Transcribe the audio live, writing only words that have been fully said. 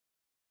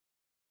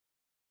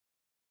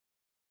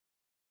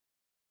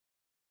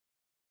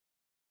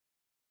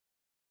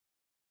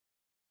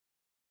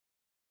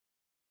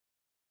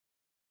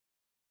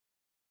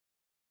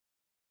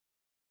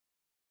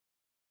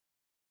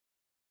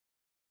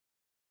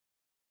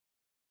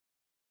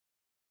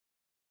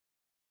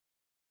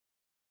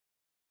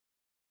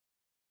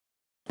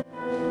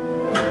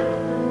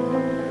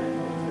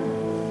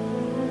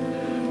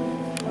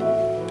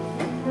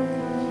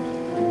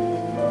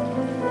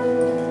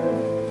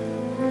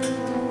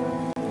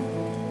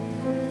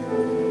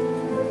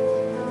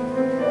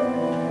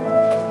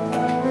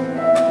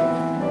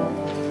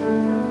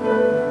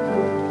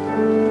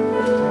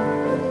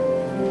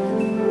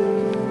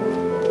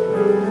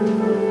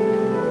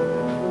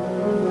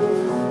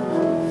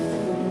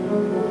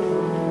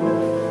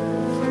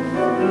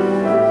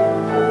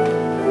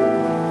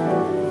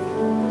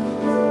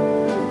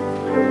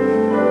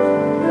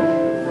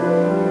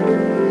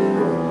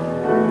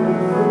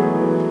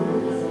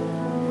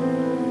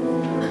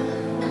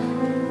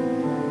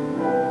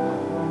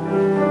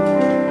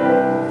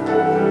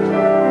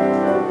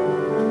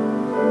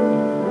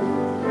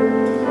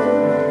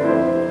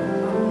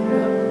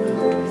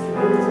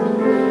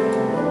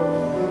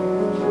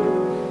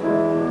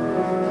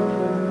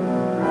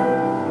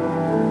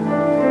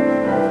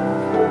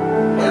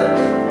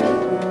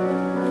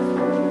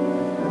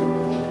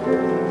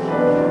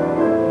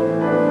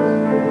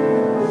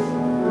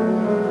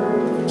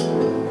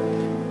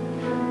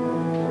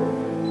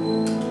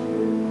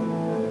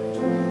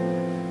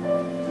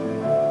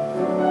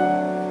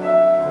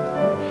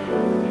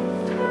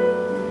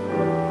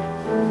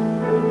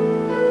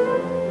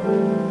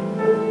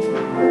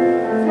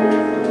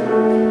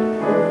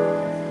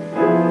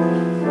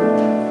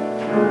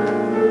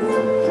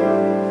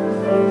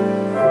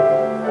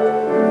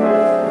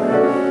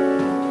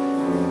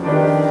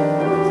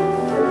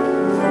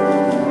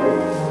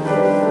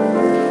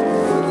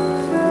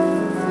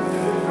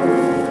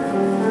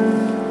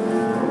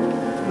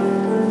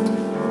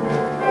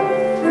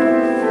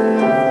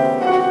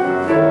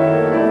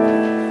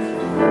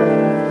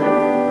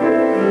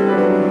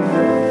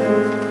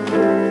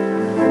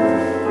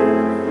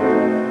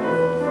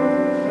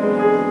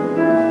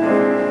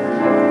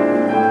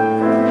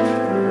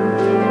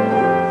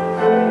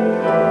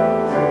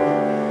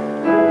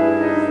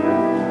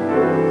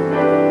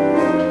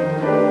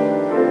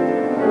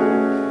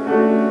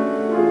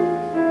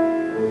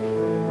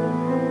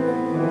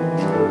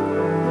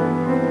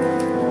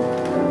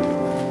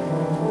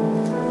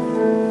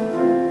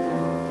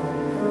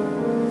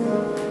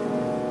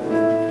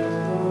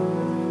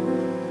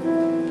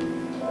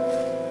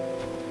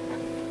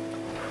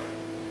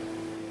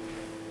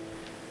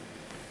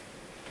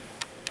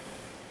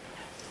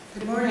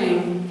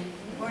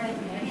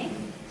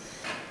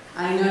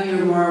I know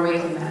you're more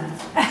awake than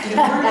that. Good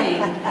morning.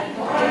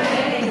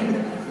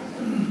 Good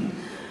morning.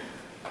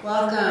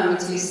 Welcome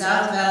to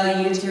South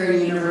Valley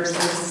Unitarian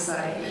Universalist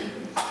Society.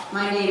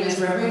 My name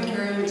is Reverend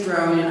Carrie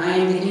Madrone, and I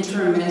am the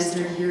interim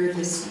minister here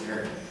this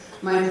year.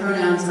 My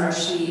pronouns are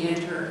she and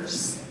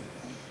hers.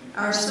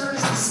 Our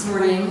service this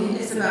morning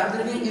is about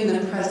living in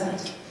the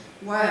present,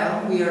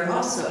 while we are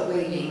also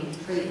waiting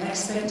for the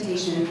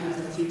expectation of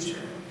the future.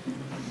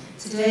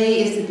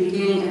 Today is the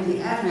beginning of the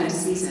Advent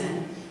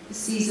season, the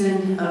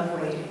season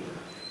of waiting.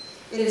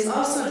 It is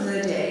also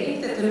the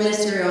day that the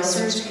Ministerial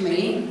Search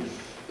Committee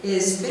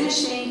is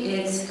finishing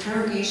its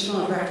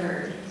congregational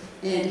record,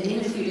 and in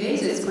a few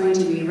days it's going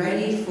to be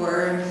ready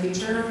for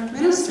future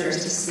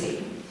ministers to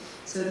see.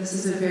 So this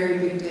is a very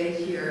big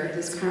day here at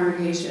this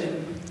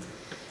congregation.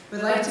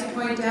 I'd like to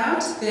point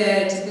out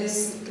that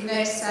this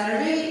next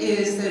Saturday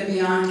is the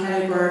Beyond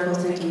Categorical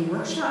Thinking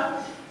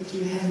Workshop. If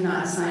you have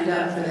not signed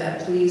up for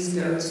that, please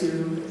go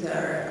to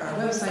our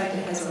website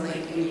that has a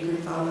link, and you can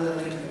follow the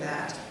link for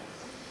that.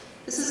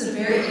 This is a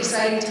very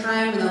exciting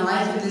time in the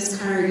life of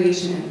this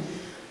congregation,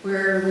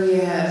 where we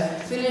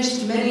have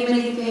finished many,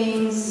 many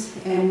things,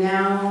 and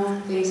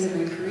now things have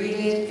been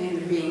created and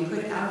they're being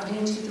put out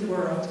into the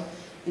world,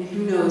 and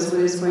who knows what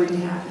is going to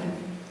happen.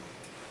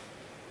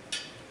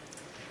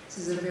 This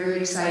is a very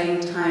exciting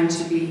time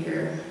to be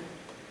here.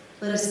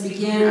 Let us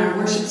begin our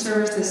worship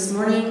service this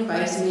morning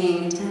by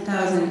singing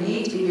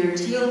 10,008 in your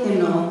teal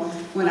hymnal,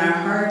 When Our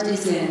Heart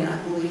is in a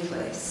Holy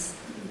Place.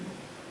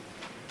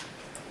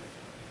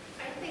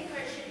 I think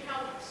I should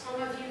help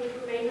some of you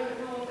who may not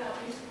know about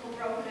musical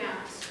road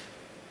maps.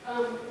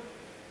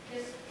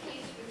 This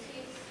piece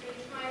repeats 3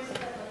 times,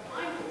 but the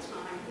final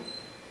time,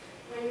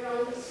 when you're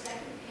on the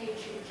second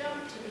page, you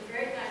jump to the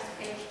very last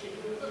page to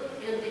do a little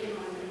ending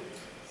on it.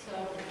 So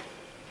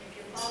if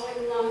you're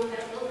following along with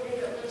that little thing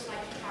that looks like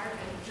a target,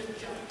 just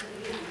jump to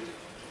the end.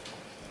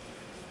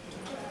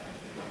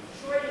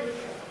 Short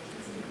intro.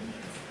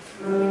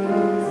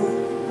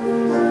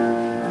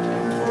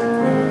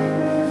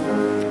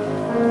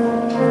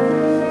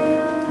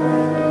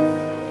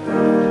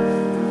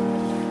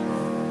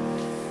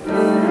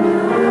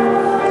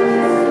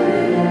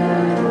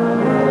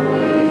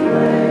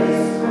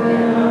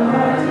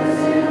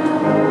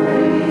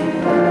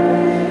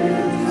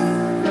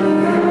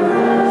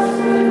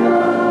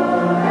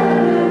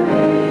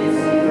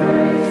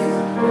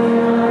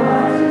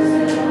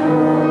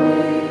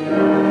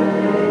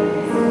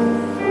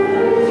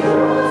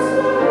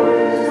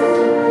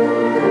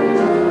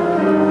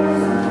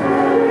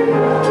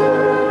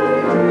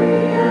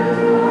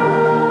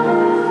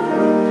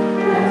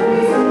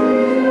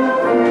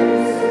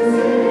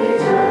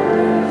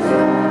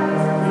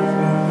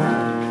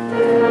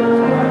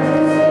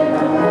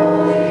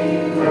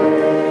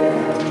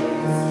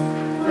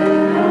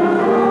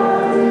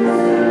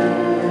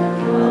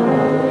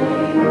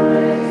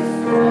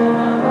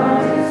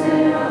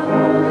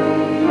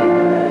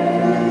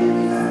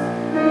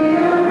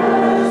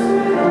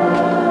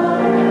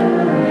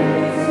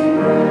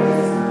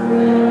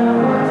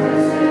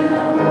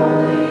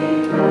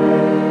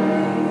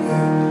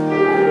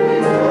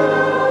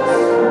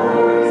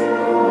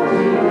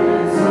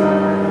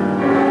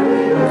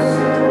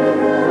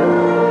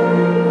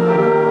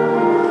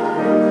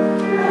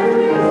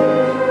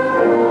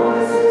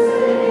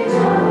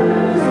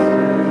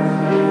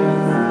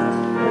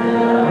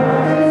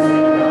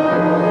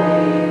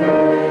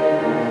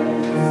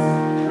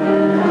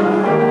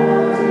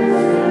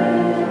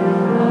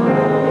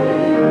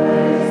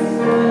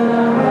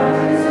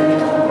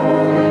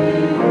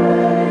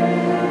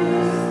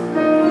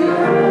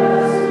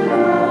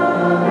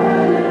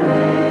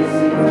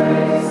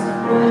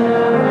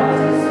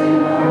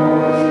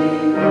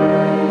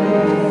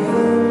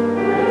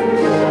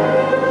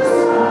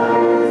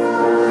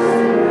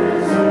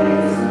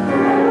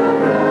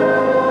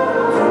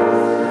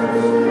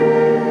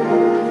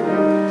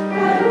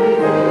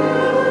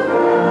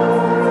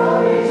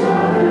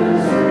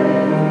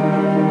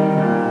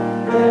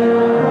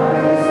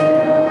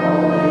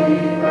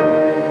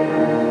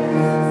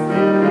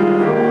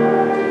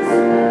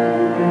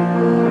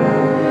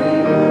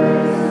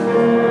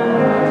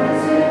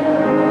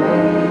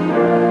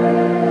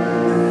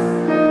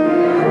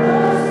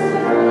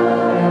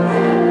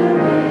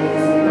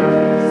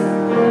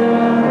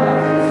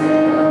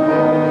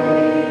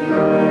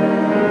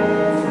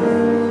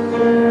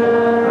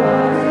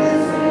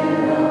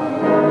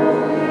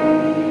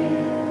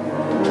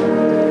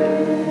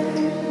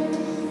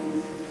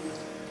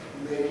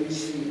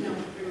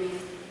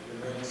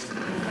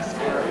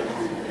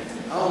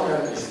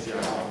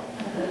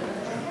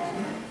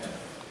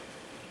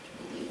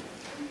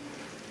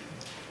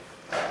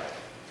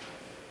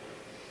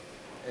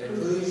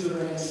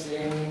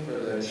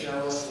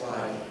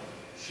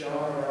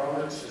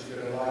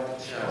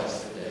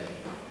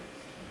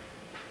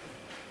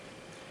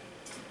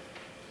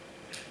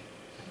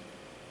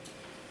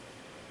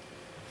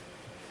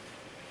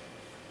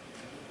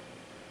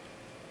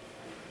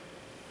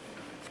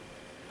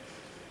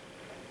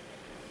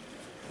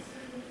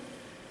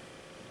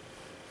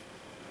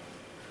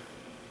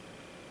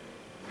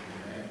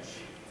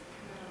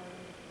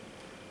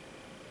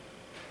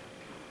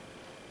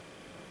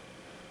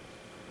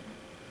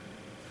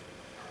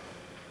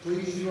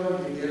 Please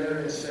join together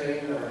in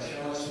saying our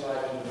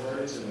chalice-lighting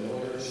words in the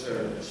order of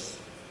service.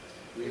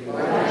 We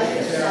light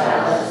the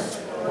chalice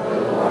for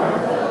the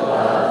warmth of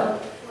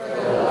love, for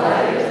the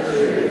light of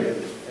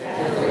truth,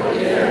 and for the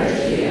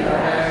energy of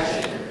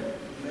action.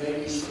 You may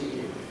be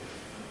seated.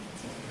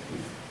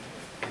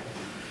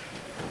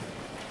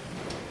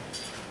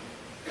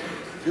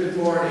 Good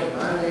morning.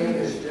 My name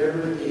is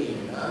Deborah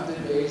Dean. I'm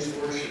today's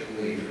worship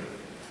leader.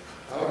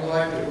 I would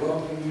like to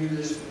welcome you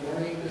this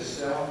morning to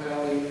South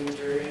Valley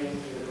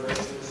Unitarian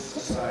Universalist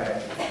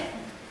Society.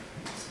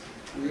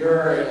 We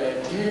are an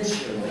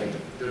intentionally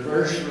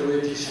diverse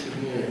religious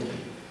community.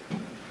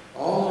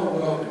 All are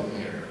welcome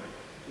here.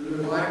 We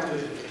would like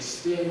to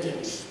extend an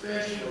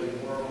especially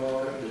warm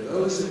welcome to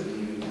those of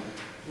you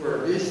who are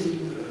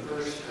visiting for the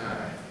first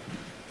time.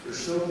 We're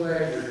so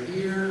glad you're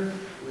here.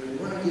 We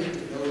want to get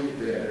to know you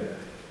better.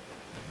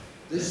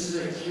 This is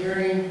a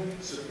caring,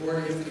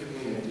 supportive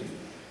community.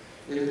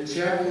 In the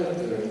chapel at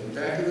the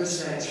back of the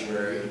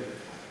sanctuary,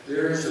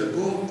 there is a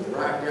book to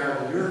write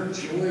down your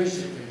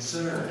joys and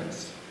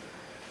concerns.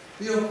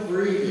 Feel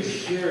free to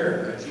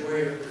share a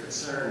joy or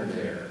concern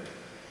there.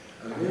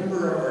 A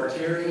member of our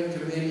caring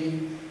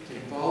committee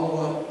can follow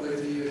up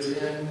with you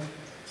then,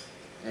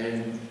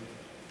 and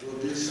we'll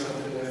do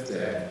something with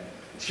that.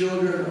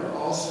 Children are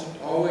also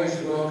always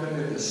welcome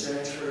in the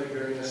sanctuary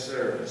during the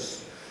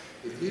service.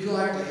 If you'd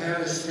like to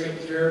have us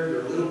take care of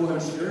your little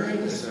ones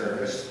during the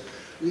service,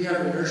 we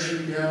have a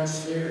nursery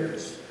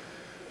downstairs.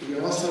 We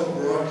also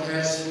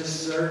broadcast this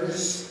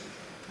service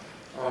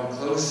on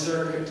closed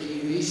circuit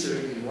TV, so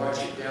you can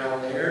watch it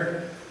down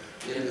there,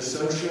 in the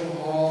social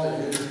hall,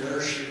 and in the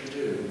nursery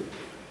too.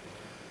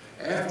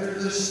 After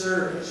the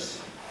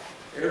service,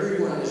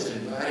 everyone is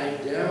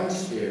invited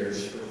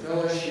downstairs for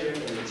fellowship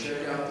and to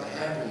check out the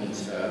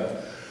Happenings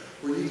Hub,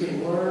 where you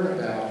can learn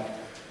about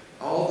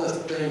all the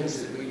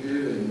things that we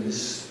do in this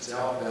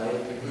South Valley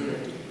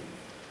community.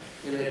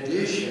 In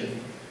addition,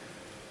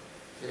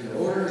 in the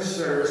order of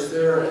service,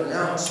 there are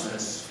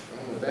announcements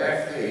on the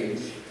back page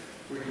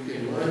where you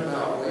can learn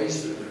about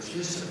ways to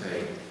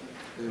participate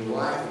in the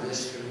life of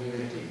this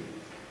community.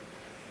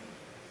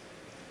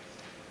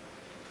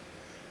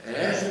 And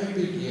as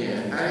we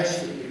begin, I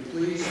ask that you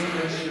please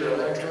place your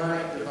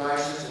electronic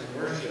devices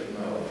in worship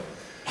mode.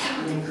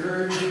 We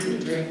encourage you to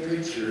take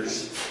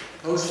pictures,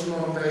 post them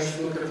on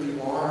Facebook if you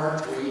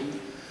want, or tweet,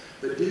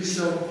 but do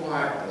so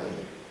quietly.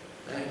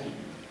 Thank you.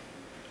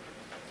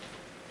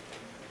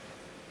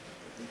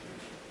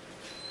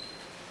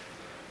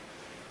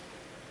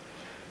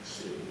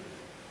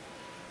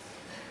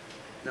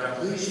 Now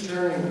please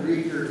turn and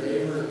greet your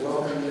neighbor and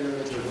welcome them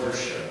into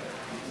worship.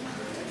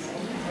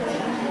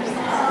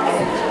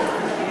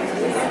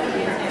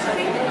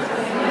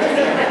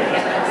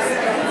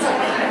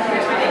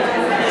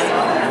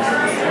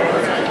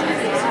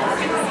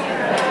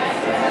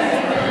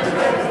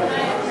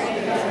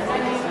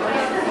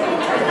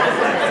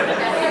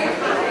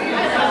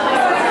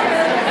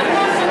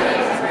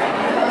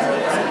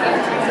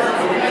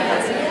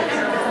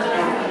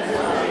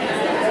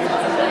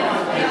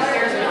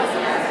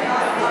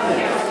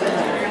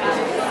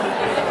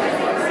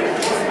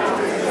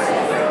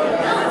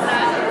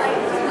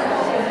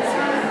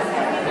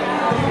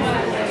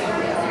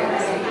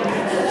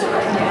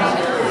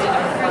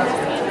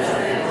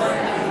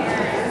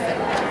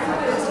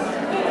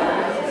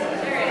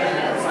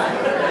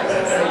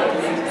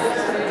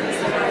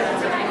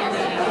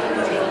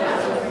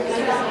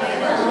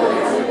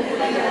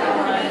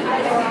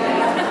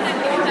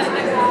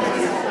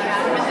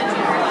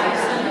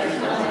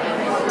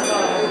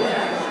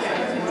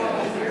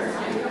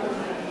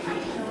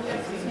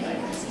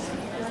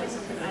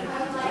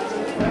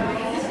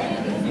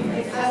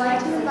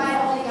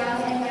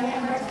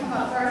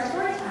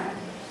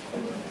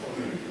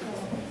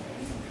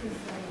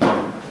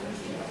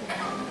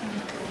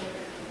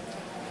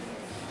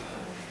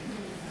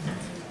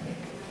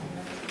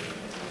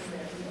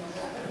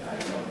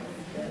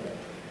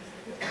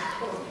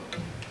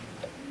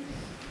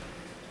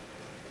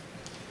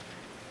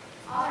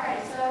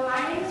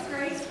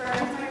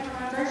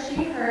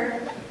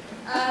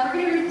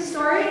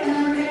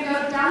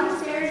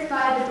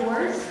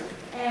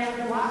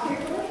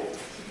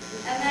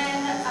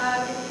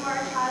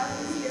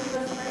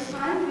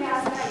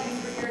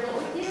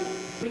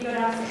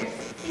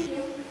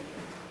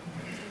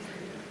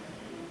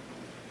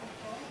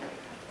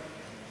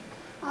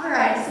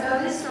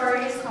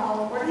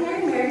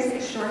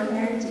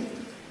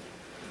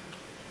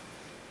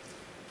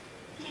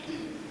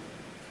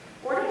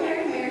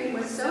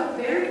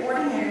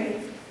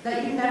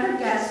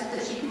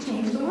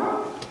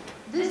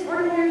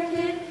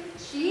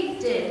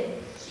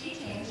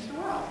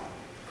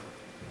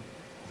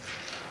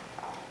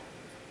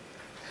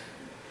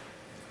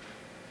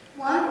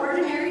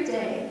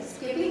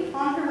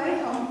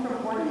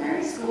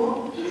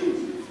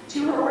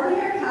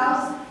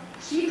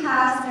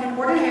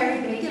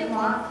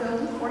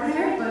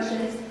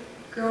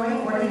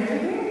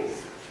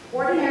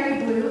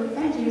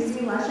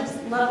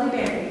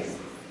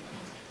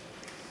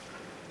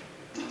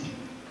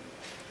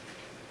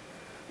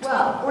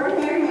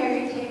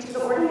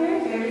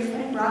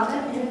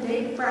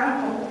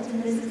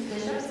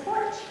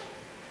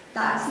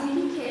 That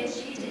sneaky kid,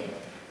 she did.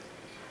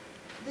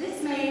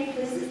 This made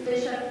Mrs.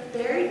 Bishop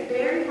very,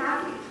 very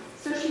happy,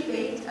 so she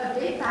baked a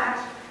big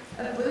batch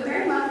of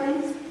blueberry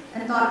muffins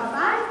and thought of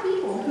 5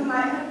 people who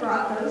might have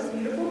brought those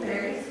beautiful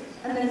berries,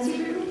 and then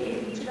secretly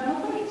gave each of them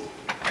a plate.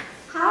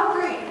 How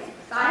great!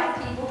 5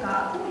 people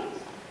got a plate.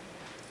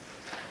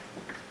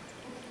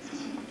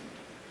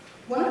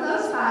 One of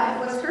those 5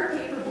 was her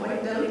paper boy,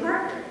 Billy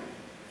Parker.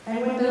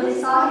 And when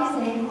Billy saw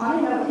his name on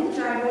a note in the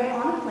driveway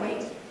on a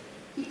plate,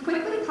 he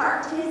quickly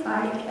parked his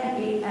bike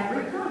and ate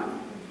every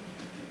crumb.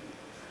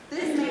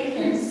 This made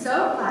him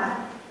so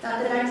glad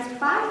that the next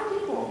 5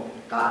 people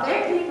got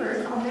their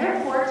papers on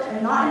their porch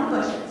and not in the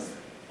bushes.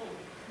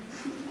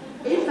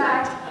 In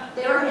fact,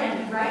 they were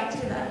handed right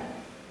to them.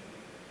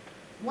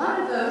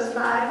 One of those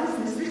 5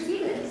 was Mr.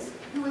 Stevens,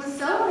 who was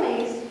so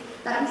amazed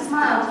that he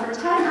smiled for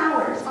 10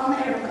 hours on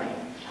the airplane.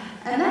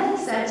 And then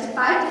he said to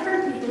 5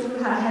 different people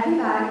who had heavy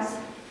bags,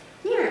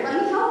 "Here,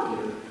 let me help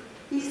you."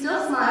 He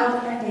still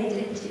smiled, and they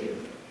did too.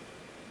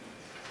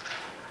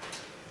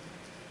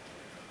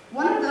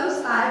 One of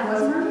those 5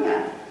 was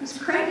Maria, whose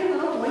cranky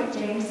little boy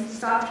James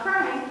stopped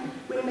crying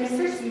when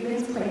Mr.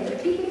 Stevens played the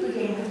peekaboo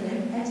game with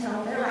him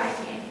until their ride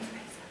came.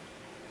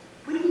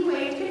 When he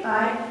waved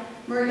goodbye,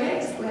 Maria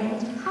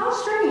exclaimed, "How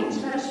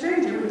strange that a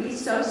stranger would be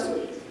so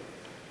sweet."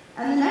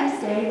 And the next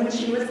day, when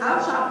she was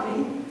out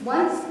shopping,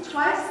 once,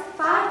 twice,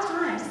 5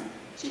 times,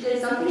 she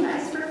did something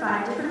nice for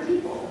 5 different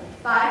people,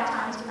 5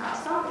 times without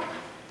stopping.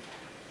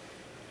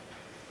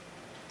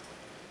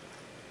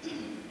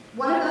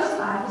 One of those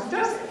 5 was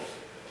Joseph,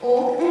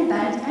 old and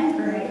bent and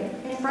gray,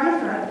 in front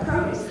of her at the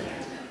produce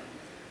stand.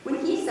 When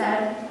he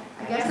said,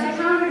 "I guess I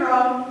counted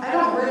wrong, I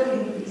don't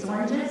really need these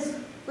oranges,"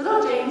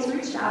 little James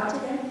reached out to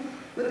him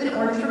with an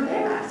orange from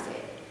their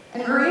basket,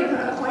 and Maria put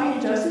a coin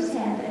in Joseph's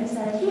hand and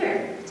said,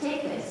 "Here,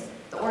 take this,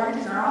 the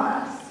oranges are on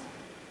us."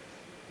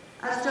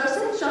 As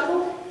Joseph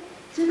shuffled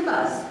to the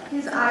bus,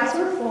 his eyes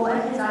were full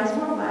and his eyes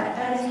were wet,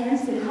 and his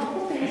hands did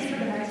helpful things for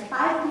the next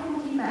 5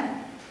 people he met.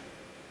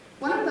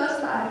 One of those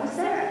 5 was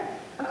Sarah,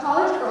 a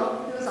college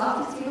girl who was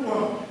off to see the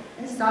world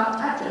and stopped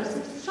at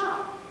Joseph's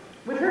shop.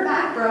 When her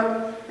back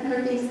broke and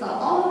her things fell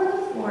all over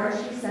the floor,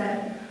 she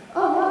said,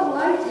 "Oh, what will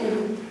I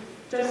do?"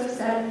 Joseph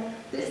said,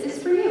 "This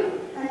is for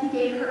you," and he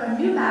gave her a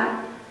new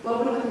bag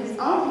woven with his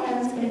own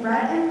hands in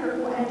red and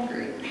purple and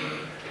green.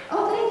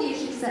 "Oh, thank you,"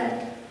 she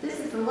said. "This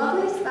is the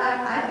loveliest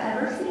bag I've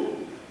ever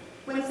seen."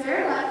 When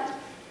Sarah left,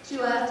 she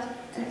left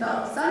and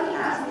felt sunny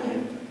as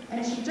new,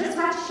 and she just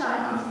had to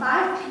shine on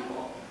 5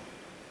 people.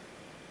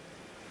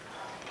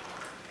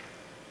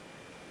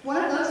 One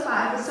of those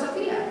 5 was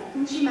Sophia,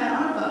 whom she met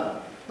on a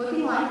boat,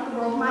 looking like the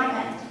world might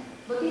end,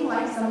 looking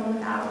like someone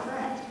without a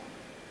friend.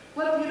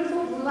 "What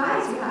beautiful blue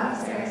eyes you have,"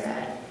 Sarah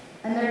said,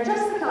 "and they're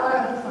just the color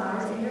of the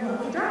flowers in your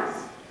lovely dress."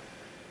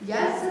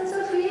 "Yes," said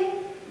Sophia.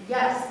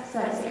 "Yes,"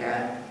 said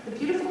Sarah. The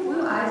beautiful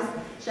blue eyes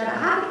shed a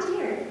happy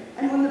tear,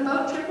 and when the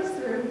boat trip was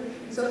through,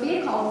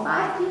 Sophia called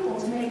 5 people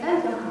to make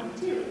them feel happy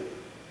too.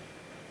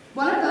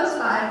 One of those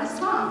 5 was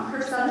Tom,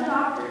 her son the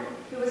doctor,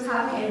 who was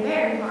having a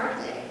very hard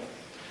day.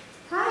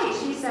 "Hi,"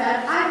 she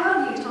said. "I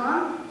love you,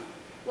 Tom."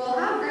 "Well,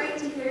 how great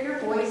to hear your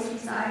voice," he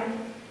sighed.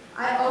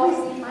 "I always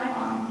need my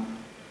mom."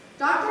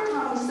 Dr.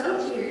 Tom was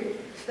so cheered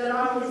that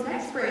on his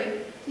next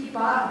break, he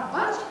bought a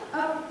bunch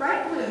of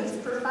bright balloons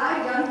for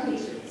 5 young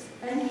patients,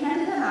 and he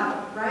handed them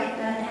out right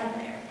then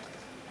and there.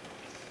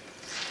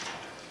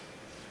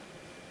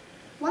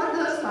 One of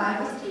those 5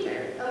 was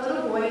Peter, a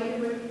little boy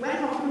who went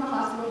home from the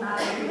hospital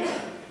that every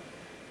day.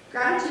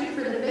 Gratitude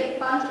for the big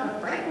bunch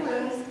of bright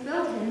balloons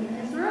filled him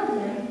and thrilled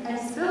him and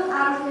spilled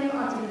out of him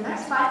onto the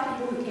next 5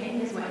 people who came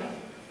his way.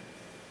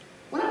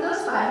 One of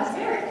those 5 was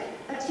Eric,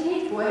 a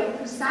teenage boy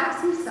whose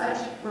sacks and such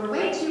were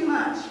way too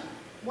much.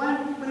 When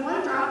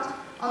one dropped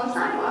on the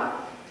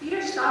sidewalk,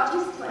 Peter stopped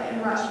his play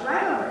and rushed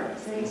right over,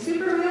 saying,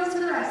 "Super wheels to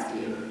the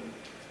rescue."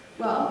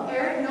 Well,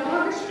 Eric, no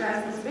longer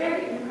stressed, was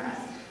very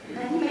impressed,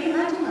 and he made a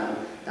mental note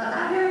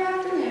that very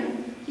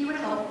afternoon he would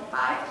help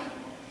 5 people.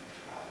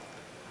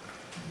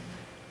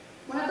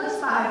 One of those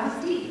 5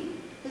 was Dee,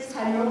 his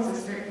 10-year-old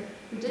sister,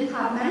 who didn't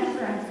have many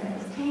friends and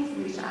was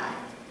painfully shy.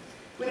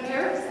 When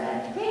Eric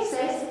said, "Hey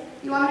sis,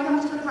 you want to come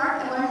to the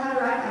park and learn how to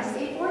ride my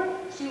skateboard?"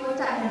 she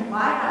looked at him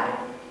wide-eyed.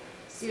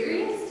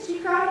 "Serious?" she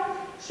cried.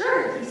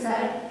 "Sure," he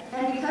said,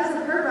 and because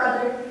of her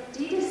brother,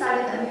 Dee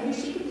decided that maybe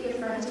she could be a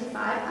friend to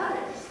 5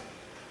 others.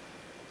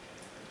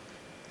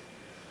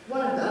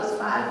 One of those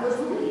 5 was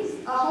Louise,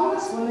 a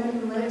homeless woman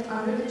who lived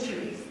under the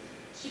trees.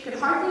 She could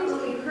hardly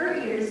believe her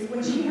ears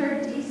when she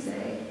heard Dee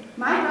say,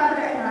 "My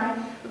brother and I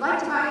would like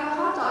to buy you a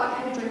hot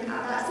dog and a drink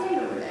at that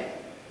stand over there."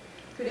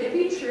 Could it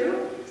be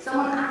true?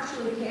 Someone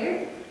actually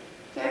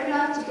cared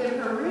enough to give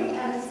her a ring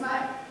and a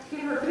smile, to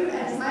give her food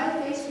and a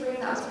smiley face ring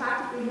that was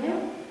practically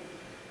new.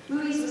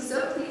 Louise was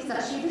so pleased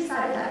that she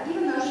decided that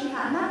even though she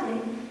had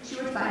nothing, she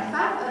would find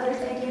 5 others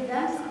and give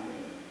them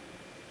something.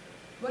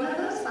 One of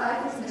those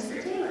 5 was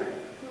Mr. Taylor,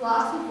 who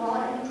lost his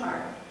wallet in the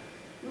park.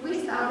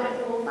 Louise found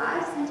it full of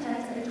 5s and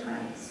 10s and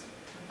 20s.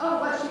 Oh,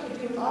 what she could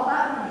do with all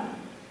that money.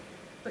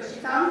 But she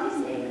found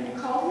his name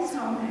and called his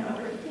home, and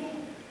over he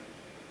came.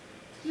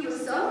 He was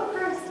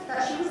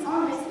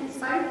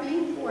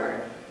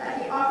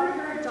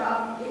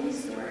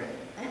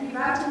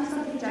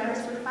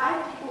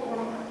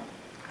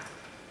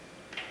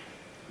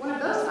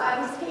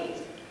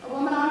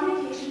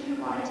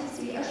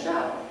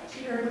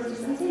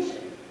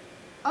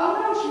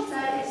she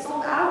said, it's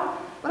sold out,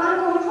 but I'm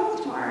going home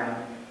tomorrow,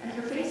 and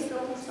her face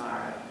filled with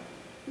sorrow.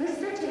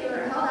 Mr.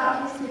 Taylor held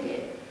out his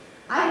ticket.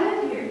 I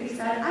live here, he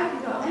said. I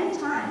can go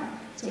anytime.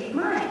 Take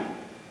mine.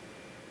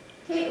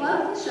 Kate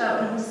loved the show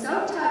and was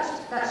so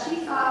touched that she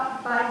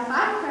thought buying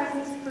 5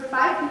 presents for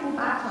 5 people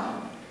back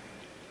home.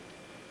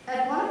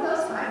 And one of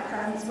those 5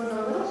 presents was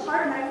a little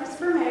heart necklace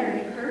for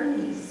Mary, her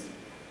niece.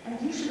 And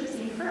you should have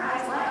seen her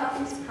eyes light up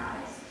in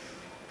surprise.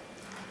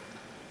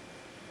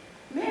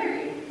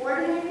 Mary,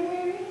 ordinary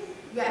Mary,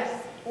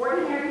 yes,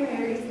 ordinary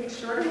Mary's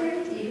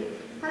extraordinary deed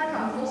had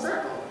come full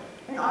circle,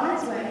 and on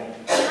its way,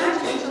 it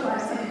had changed the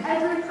lives of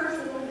every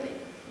person living.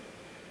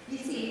 You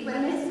see,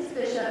 when Mrs.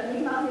 Bishop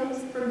made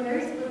muffins for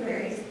Mary's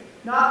blueberries,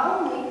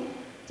 not only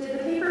did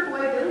the paper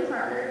boy Billy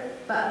Parker,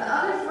 but the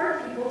other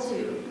 4 people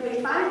too,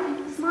 made 5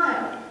 people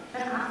smile,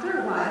 and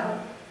after a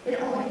while, in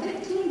only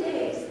 15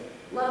 days,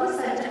 love was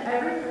sent to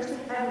every person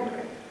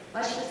everywhere.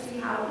 Let's just see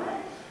how it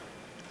went.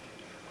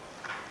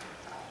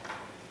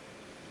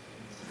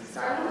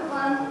 Starting with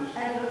 1,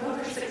 ending with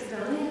over 6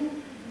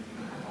 billion.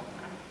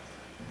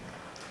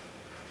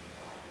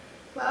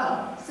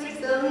 Well, 6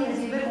 billion is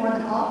even more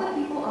than all the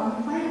people on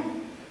the planet.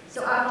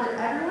 So after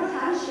everyone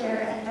had a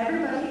share and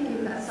everybody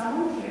knew that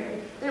someone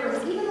cared, there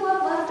was even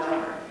love left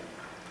over.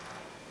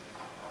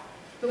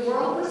 The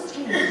world was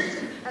changed,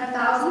 and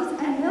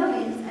thousands and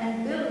millions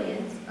and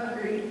billions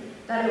agreed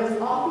that it was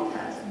all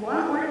because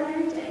one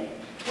ordinary day,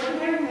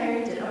 ordinary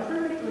Mary did a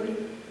perfectly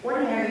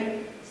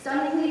ordinary,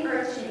 stunningly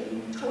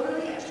earth-shaking,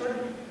 totally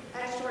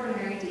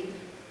extraordinary deed.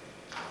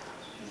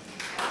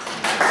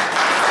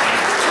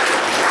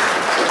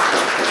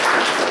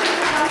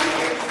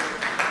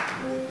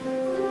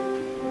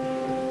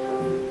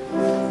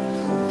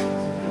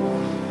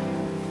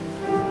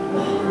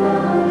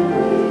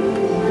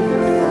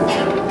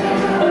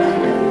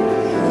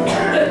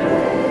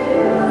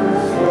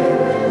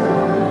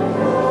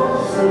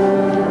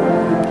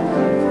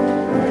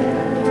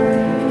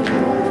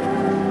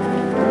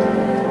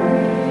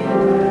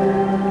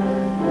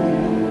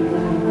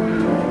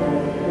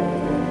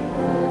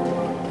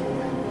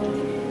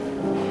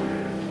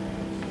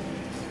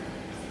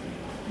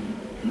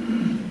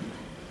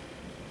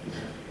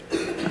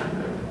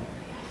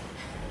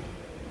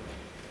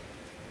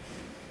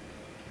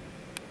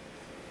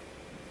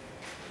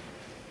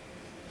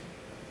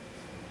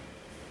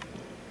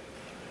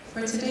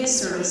 For today's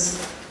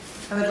service,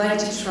 I would like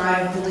to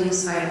try holding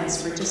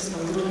silence for just a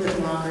little bit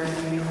longer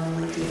than we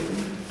normally do.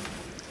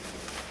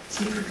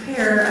 To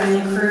prepare, I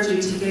encourage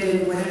you to get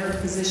in whatever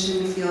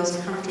position feels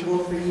comfortable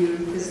for you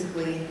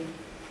physically.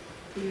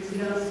 Put your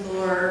feet on the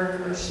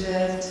floor or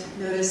shift.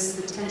 Notice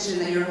the tension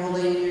that you're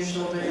holding in your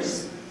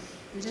shoulders.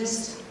 And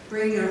just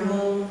bring your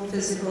whole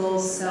physical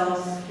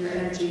self, your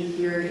energy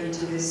here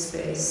into this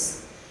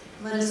space.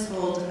 Let us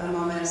hold a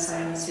moment of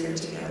silence here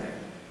together.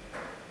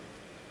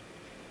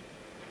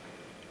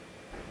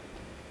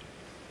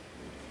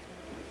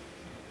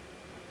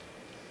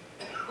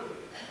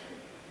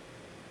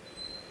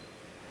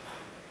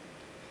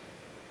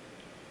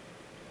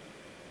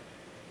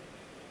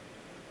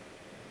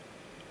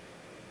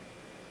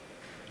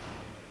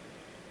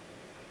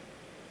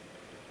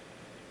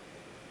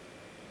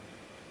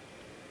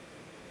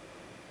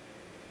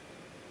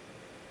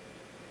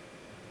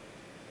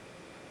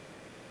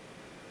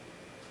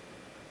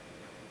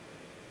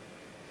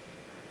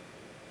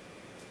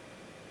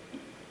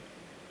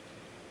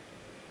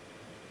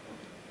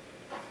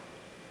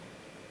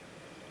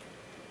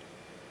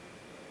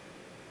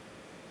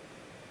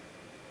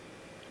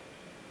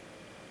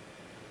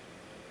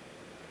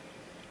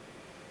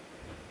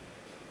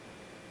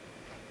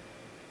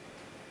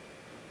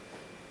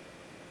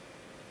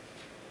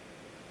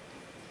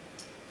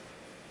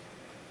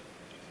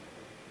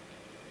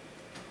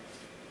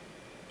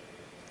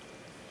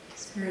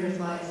 Spirit of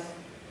life,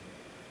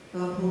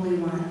 O Holy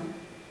One,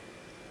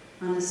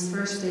 on this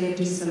first day of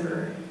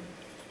December,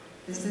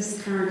 as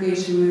this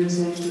congregation moves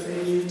into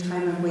a new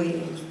time of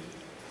waiting,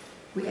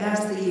 we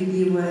ask that you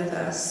be with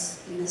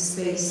us in the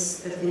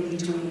space of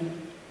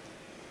in-between.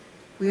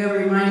 We are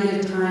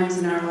reminded of times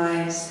in our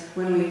lives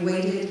when we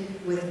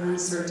waited with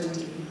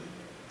uncertainty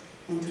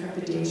and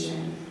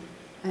trepidation,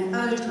 and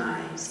other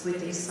times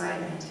with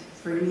excitement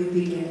for new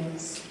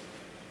beginnings.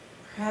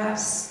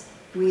 Perhaps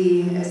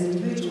we, as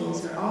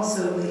individuals, are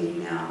also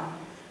waiting now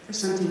for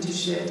something to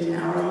shift in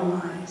our own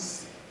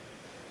lives.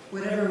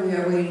 Whatever we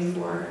are waiting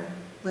for,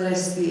 let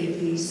us be at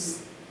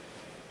peace.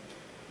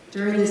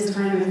 During this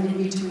time of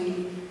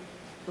in-between,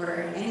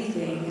 where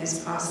anything is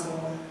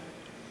possible,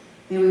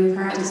 may we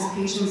practice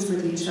patience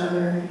with each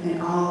other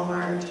in all of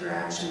our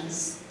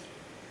interactions.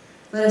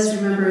 Let us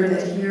remember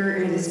that here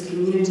in this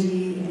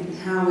community and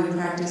how we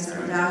practice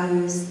our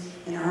values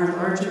in our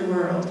larger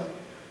world,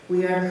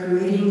 we are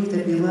creating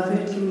the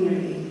beloved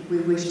community we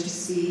wish to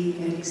see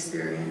and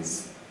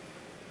experience.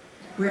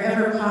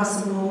 Wherever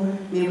possible,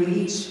 may we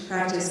each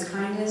practice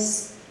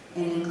kindness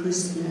and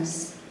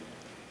inclusiveness.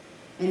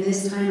 In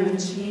this time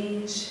of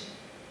change,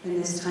 in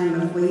this time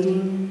of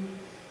waiting,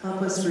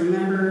 help us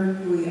remember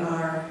who we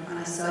are on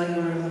a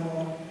cellular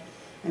level,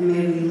 and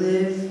may we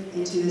live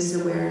into this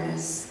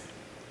awareness.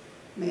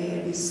 May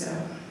it be so.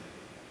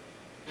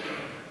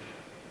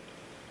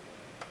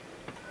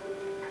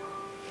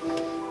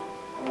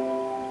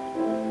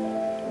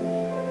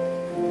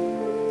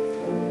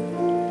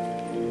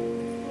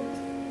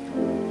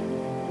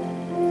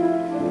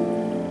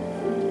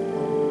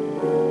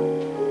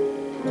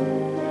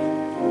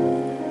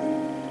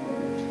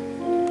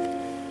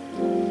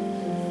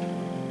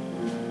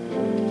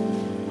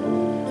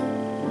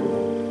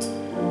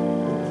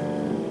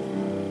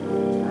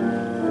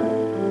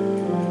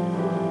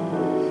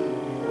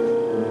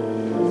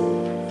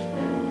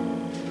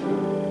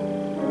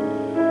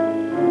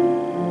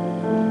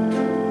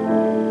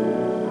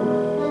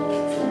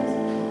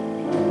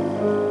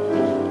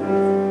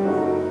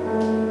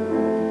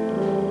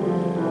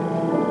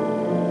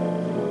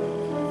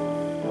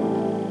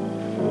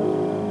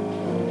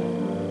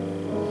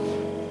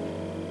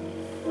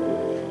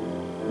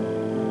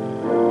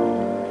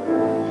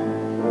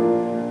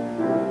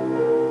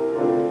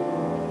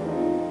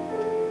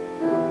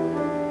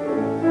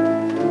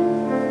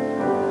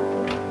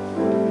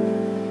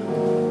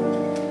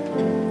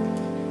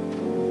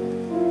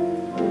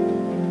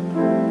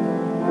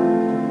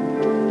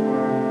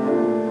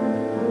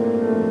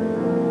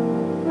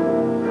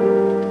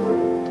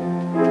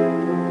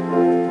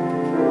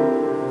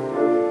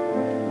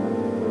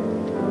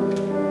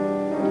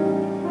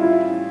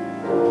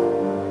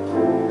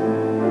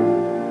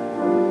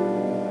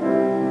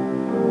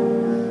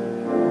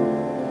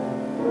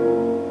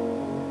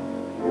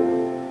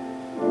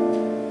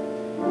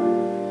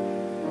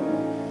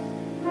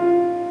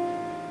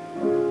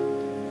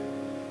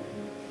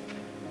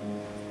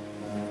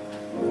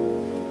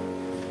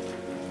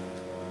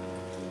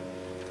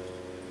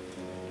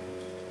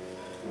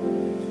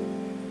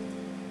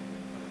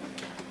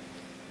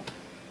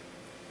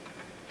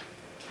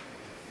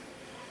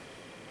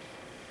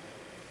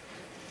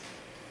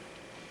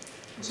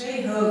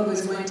 Jay Hogue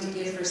was going to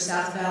give her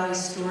South Valley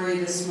story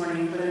this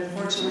morning, but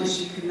unfortunately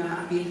she could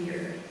not be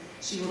here.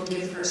 She will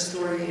give her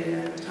story at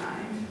another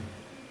time.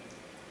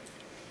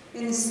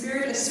 In the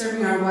spirit of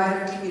serving our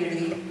wider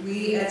community,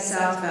 we at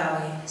South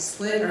Valley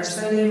split our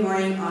Sunday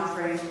morning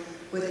offering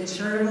with a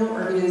charitable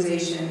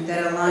organization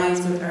that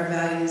aligns with our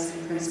values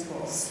and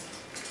principles.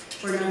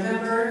 For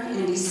November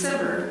and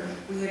December,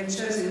 we have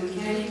chosen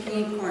Candy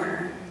Cane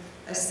Corner,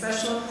 a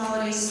special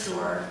holiday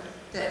store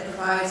that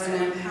provides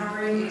an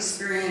empowering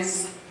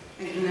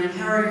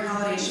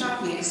holiday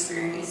shopping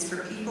experience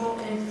for people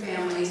and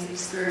families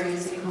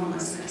experiencing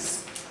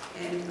homelessness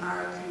in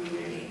our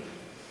community.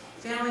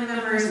 Family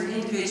members and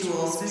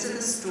individuals visit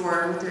the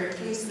store with their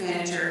case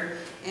manager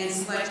and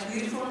select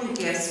beautiful new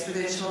gifts for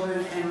their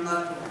children and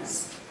loved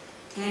ones.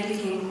 Candy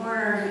Cane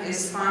Corner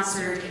is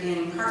sponsored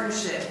in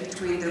partnership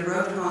between the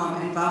Road Home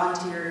and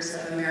Volunteers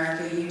of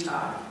America,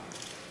 Utah.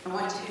 I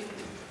want to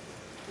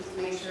just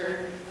make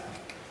sure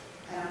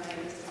I don't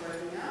think this is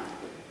working now.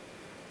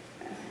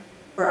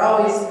 We're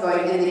always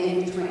going in the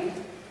in-between.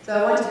 So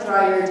I want to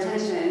draw your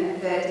attention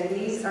that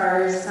these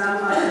are some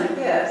of the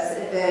gifts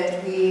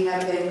that we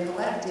have been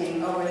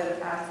collecting over the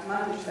past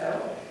month or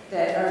so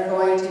that are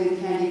going to the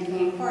Candy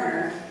Cane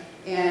Corner.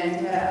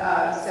 And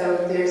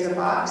so there's a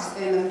box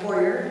in the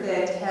foyer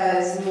that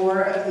has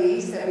more of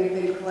these that we've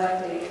been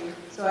collecting.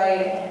 So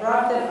I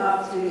brought them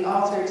up to the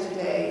altar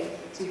today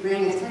to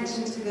bring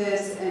attention to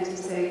this and to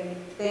say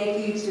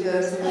thank you to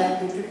those who have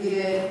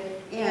contributed,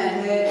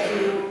 and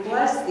to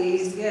bless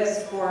these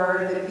gifts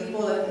for the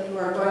people who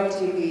are going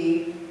to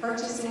be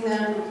purchasing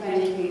them from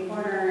Candy Cane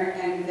Corner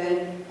and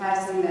then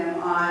passing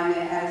them on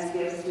as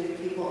gifts to the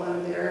people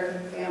of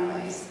their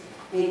families.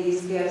 May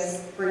these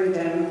gifts bring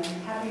them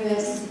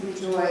happiness and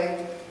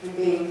joy and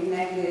being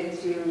connected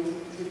to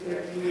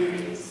their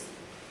communities.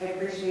 I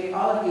appreciate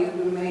all of you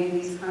who made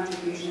these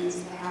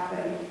contributions to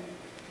happen.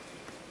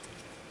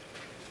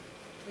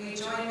 Will you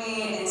join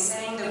me in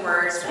saying the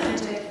words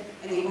printed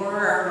in the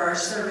order of our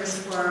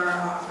service for our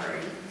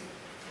offering?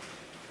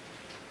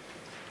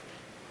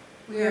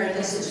 We are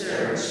this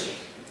church.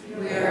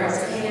 We are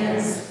its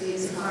hands,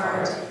 its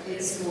heart,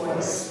 its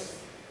voice.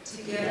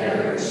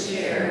 Together we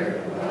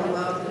share the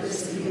love of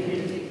this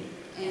community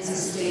and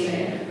sustain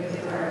it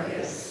with our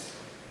gifts.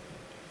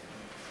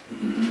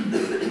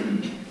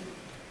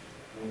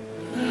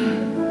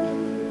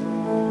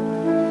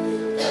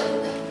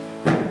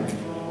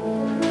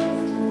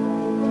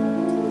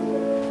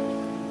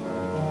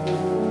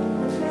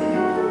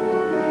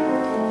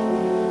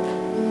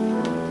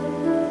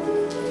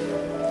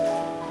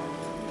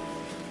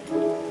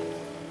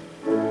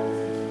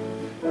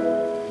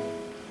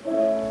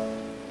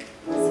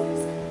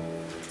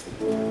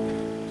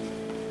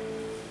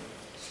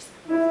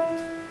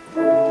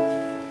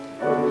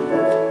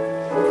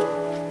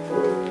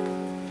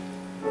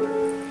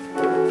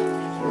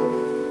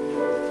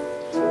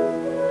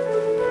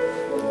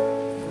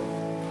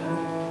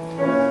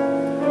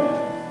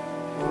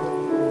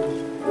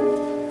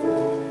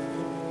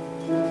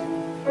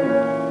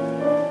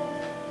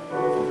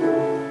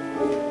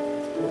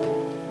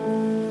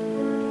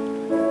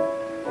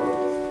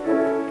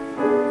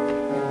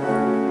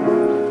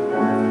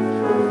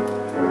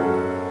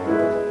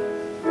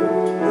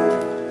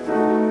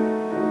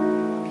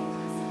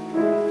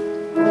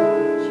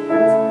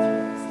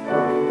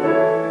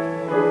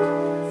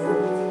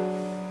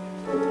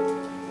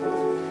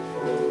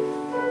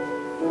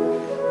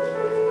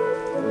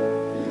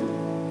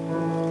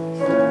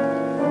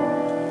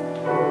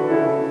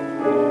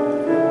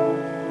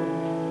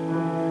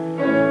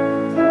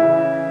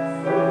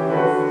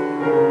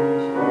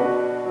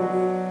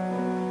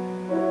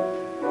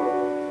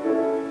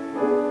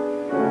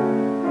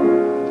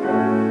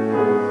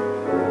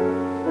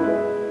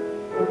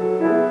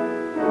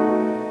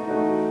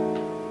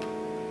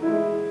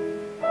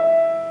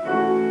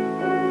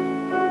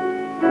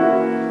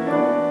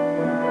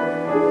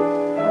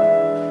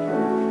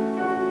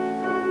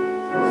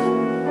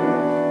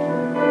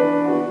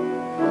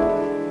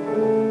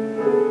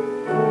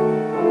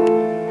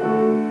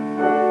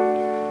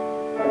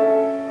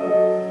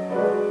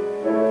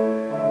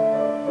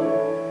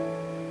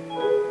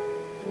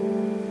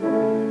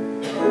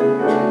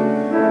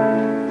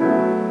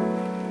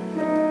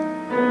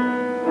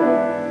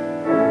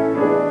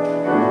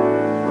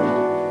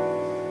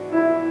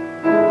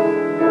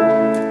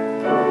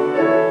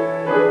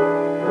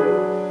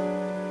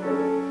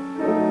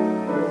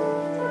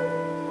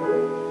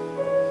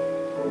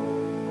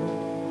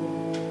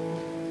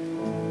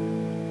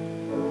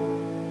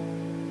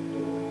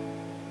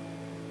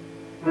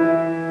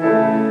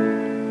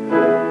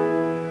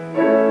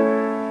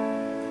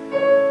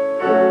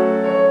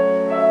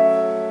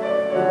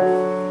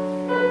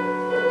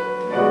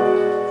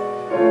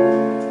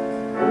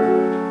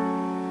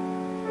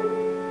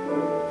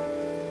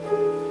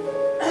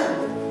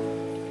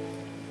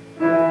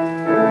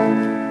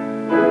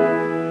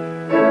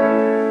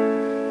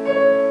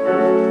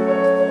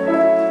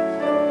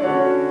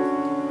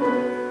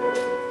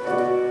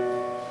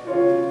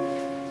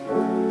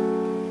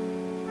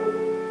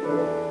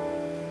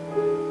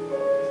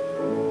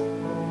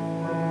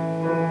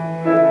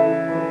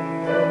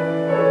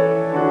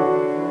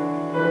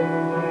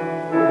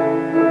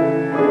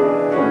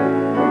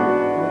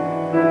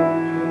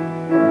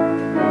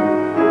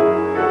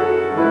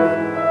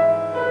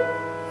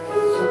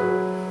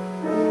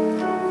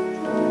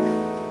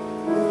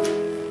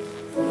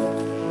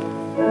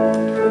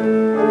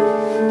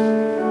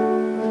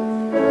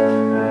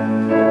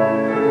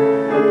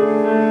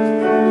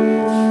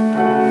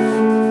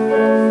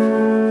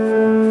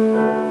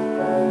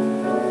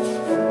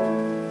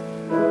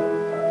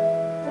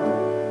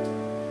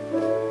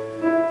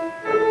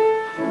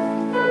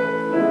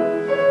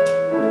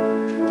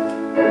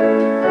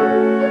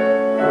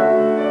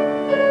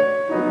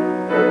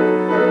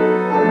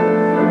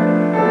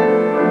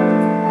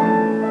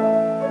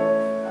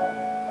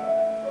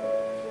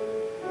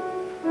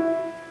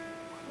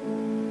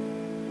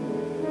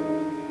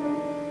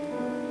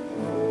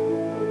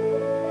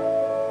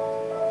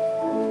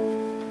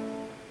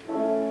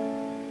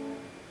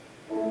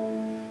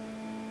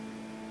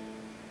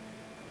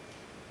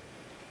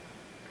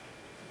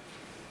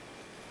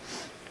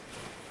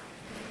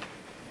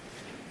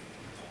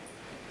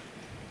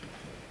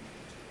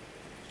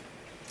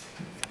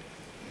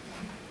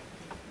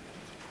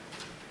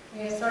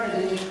 We have started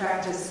a new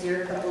practice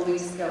here a couple of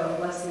weeks ago of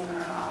blessing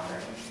our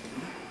offering.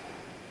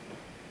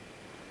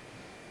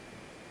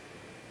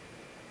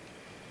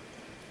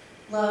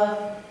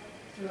 Love,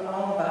 through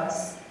all of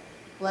us,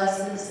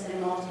 blesses and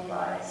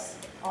multiplies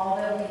all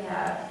that we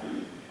have,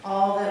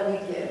 all that we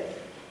give,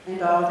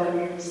 and all that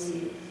we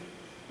receive.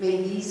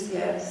 May these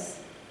gifts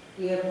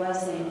be a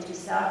blessing to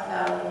South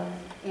Valley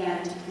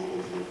and to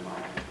Pennington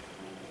Park.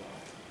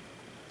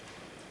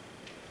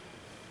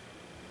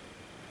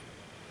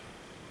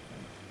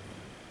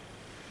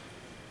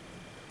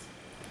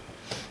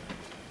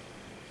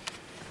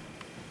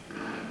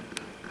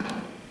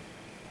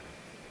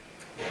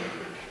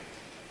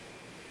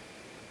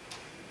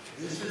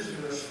 This is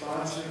a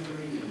responsive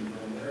reading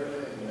from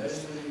Reverend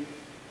Leslie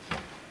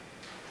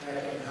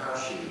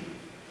Hakenhashi.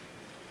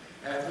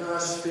 After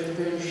us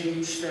finish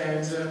each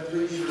stanza,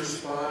 please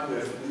respond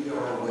with "We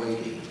are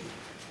waiting."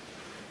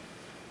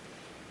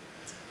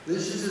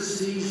 This is a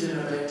season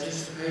of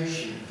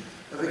anticipation,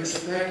 of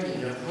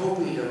expecting, of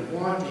hoping, of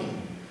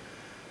wanting.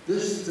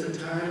 This is the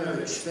time of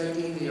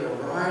expecting the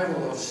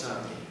arrival of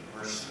something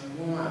or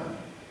someone.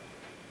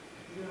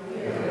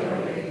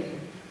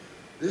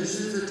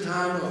 This is the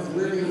time of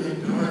living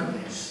in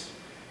darkness,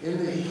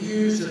 in the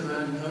hues of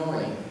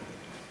unknowing,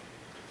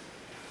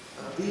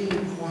 of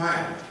being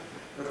quiet,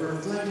 of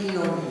reflecting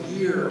on the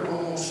year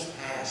almost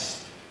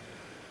past,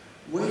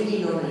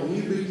 waiting on a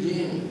new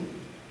beginning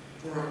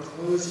for a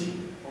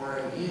closing or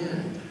an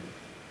end.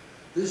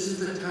 This is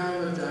the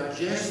time of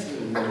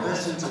digesting the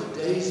lessons of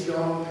days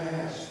gone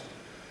past,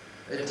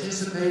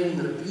 anticipating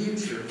the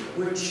future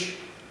for which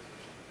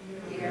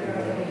we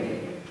are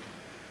waiting.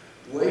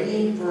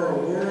 Waiting for a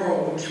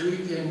world which we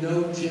can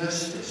know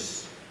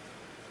justice.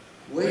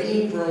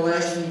 Waiting for a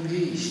lasting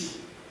peace.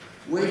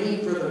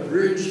 Waiting for the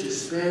bridge to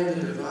span the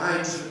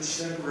divides which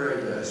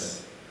separate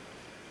us.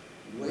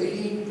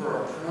 Waiting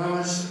for a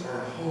promise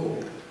or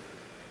hope.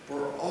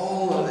 For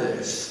all of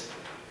this,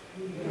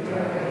 we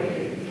are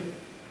waiting.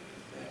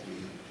 Thank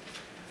you.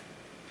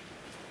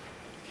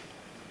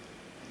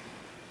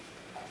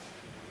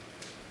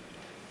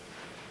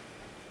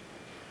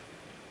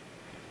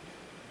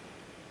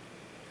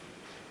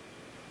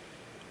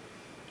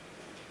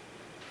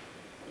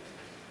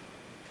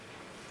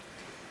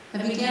 I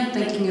began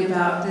thinking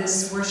about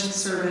this worship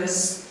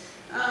service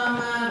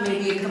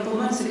maybe a couple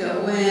months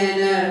ago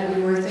when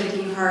we were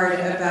thinking hard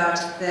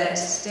about that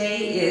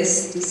today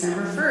is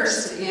December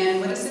 1st. And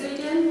what is it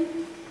again?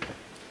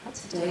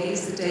 Today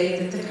is the day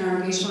that the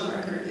congregational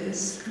record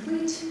is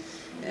complete.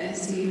 I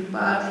see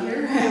Bob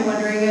here. I'm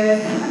wondering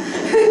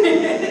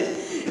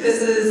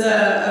this is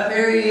a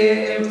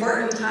very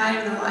important time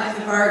in the life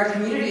of our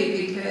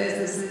community because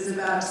this is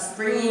about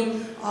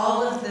bringing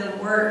all of the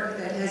work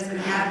that has been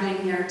happening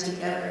here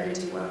together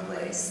into one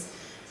place.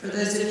 For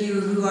those of you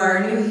who are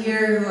new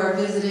here, who are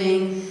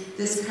visiting,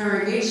 this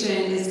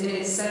congregation is in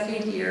its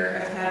second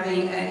year of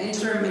having an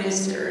interim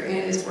minister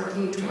and is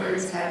working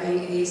towards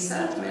having a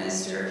settled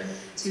minister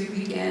to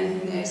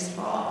begin next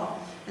fall.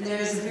 And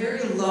there is a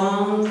very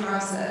long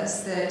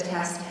process that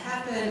has to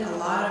happen. A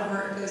lot of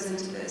work goes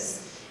into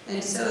this.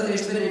 And so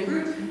there's been a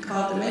group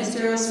called the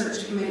Ministerial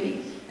Search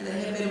Committee, and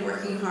they have been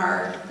working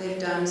hard. They've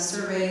done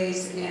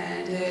surveys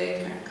and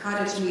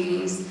cottage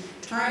meetings,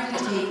 trying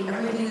to take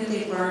everything that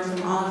they've learned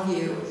from all of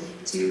you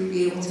to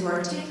be able to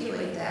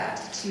articulate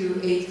that to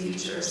a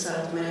future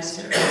settled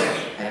minister.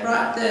 I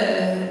brought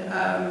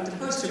the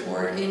poster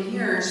board in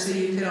here so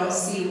you could all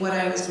see what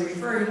I was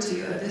referring to.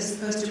 This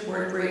poster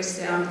board breaks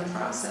down the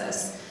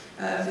process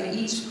of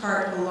each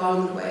part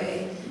along the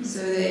way so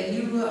that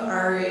you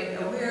are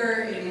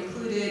aware and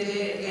included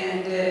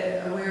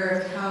and aware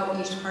of how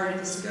each part of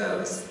this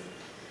goes.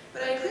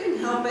 But I couldn't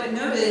help but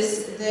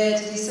notice that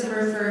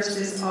December 1st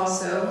is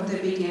also the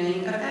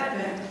beginning of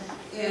Advent.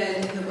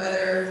 And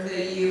whether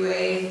the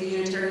UA, the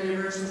Unitarian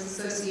Universalist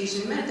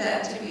Association, meant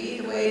that to be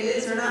the way it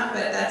is or not,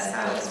 but that's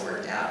how it's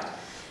worked out.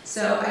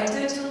 So I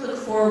tend to look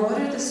for what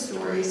are the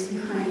stories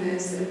behind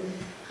this and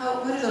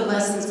what are the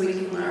lessons we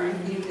can learn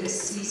in this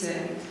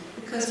season.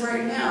 Because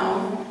right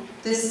now,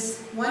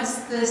 once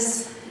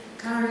this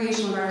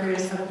congregational record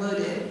is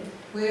uploaded,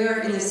 we're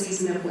in a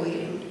season of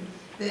waiting.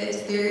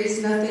 That there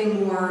is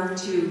nothing more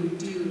to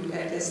do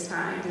at this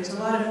time. There's a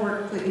lot of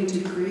work put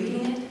into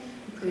creating it,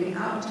 putting it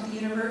out to the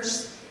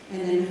universe,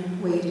 and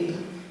then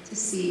waiting to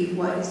see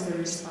what is the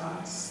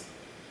response.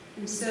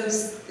 And so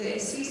the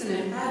season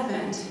of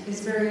Advent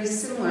is very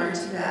similar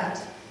to that,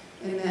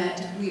 in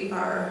that we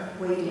are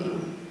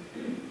waiting.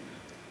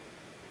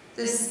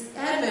 This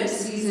Advent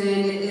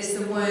season is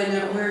the one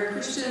where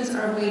Christians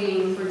are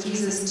waiting for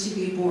Jesus to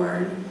be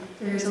born.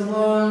 There's a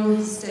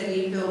long,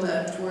 steady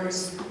build-up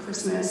towards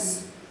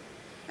Christmas.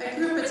 I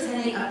grew up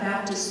attending a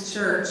Baptist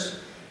church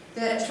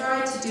that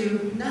tried to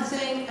do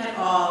nothing at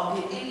all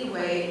in any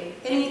way,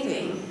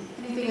 anything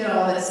at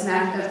all that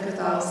smacked of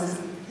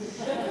Catholicism.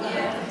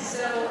 And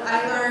so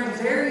I learned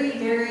very,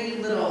 very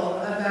little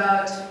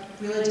about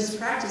religious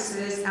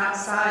practices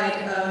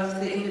outside of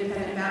the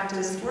independent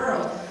Baptist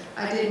world.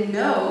 I didn't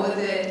know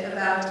that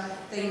about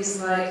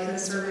things like the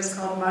service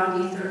called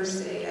Maundy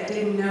Thursday. I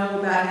didn't know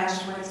about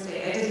Ash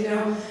Wednesday. I didn't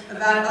know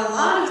about a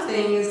lot of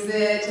things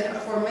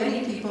that for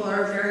many people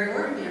are very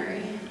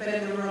ordinary. But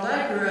in the world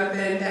I grew up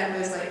in, that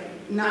was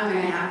like not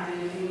going to happen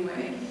in any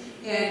way.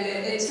 And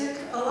it took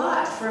a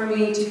lot for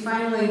me to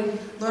finally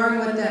learn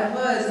what that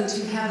was and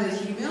to have the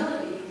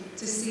humility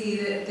to see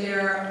that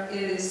there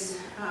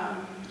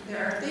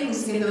are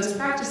things in those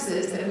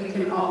practices that we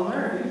can all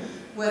learn,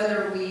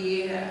 whether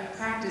we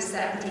practice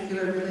that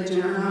particular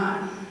religion or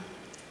not.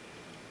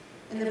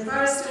 In the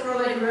Protestant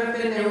world I grew up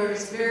in, there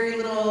was very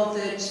little,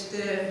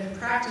 the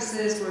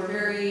practices were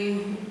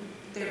very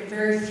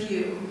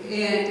few.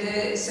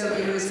 And so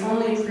it was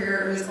only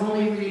prayer, it was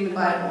only reading the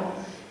Bible.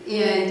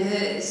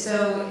 And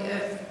so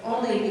if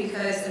only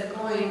because of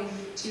going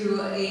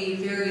to a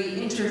very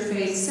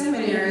interfaith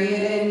seminary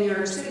in New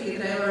York City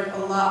that I learned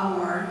a lot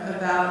more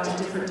about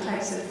different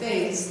types of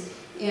faiths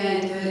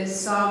and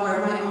saw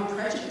where my own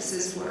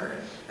prejudices were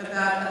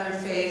about other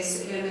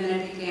faiths, and then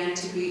I began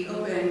to be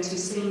open to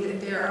seeing that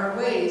there are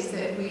ways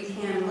that we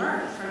can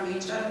learn from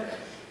each other,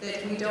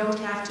 that we don't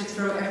have to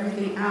throw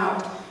everything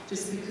out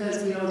just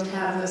because we don't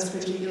have those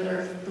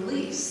particular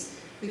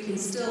beliefs. We can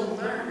still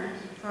learn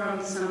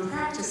from some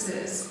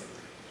practices.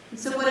 And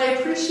so what I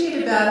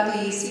appreciate about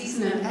the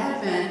season of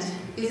Advent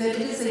is that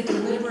it is a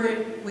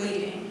deliberate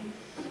waiting.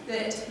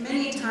 That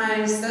many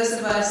times, those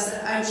of us,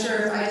 I'm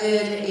sure if I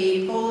did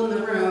a poll in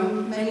the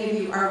room, many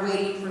of you are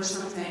waiting for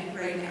something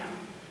right now.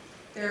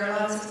 There are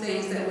lots of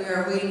things that we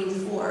are waiting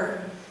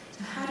for.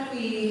 So how do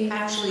we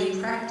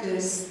actually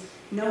practice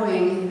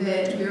knowing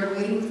that we are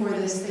waiting for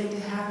this thing to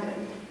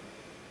happen?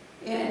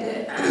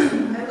 And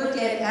I look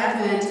at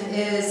Advent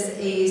as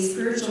a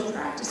spiritual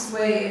practice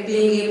way of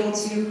being able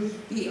to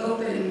be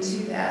open to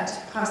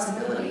that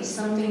possibility.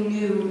 Something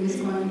new is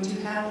going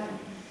to happen.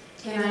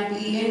 Can I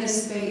be in a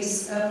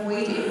space of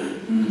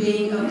waiting,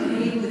 being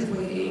okay with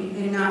waiting,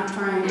 and not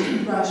trying to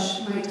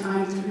rush my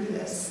time through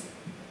this?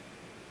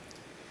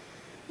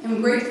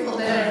 I'm grateful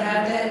that I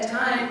had that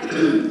time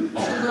to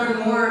learn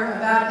more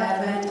about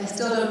Advent. I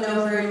still don't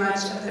know very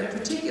much of the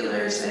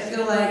particulars. I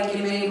feel like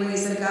in many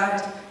ways I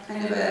got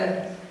kind of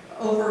an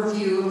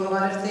overview of a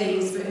lot of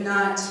things, but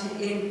not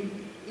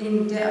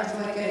in depth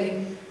like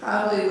I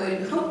probably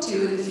would hope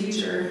to in the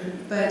future.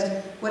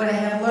 But what I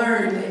have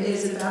learned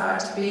is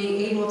about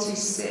being able to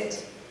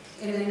sit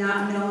in the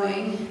not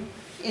knowing.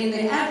 In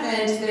the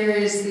Advent, there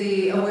is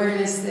the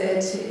awareness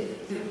that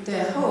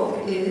the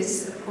hope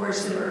is, of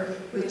course,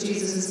 with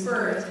Jesus'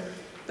 birth.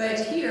 But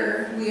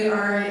here we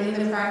are in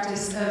the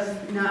practice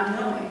of not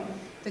knowing.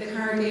 The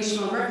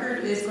congregational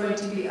record is going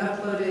to be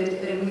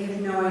uploaded, and we have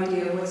no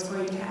idea what's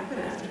going to happen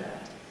after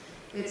that.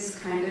 It's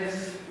kind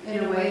of,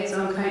 in a way, its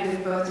own kind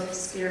of both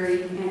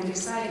scary and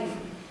exciting.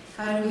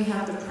 How do we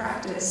have the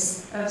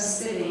practice of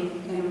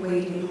sitting and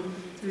waiting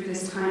through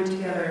this time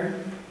together?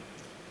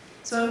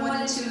 So I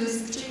wanted to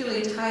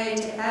particularly tie it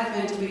to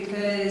Advent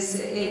because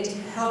it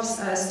helps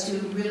us to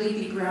really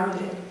be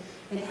grounded.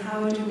 And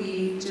how do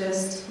we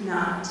just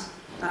not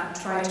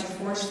try to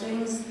force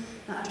things,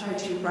 not try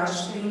to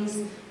rush things,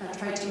 not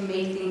try to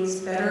make things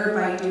better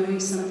by doing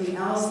something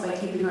else, by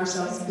keeping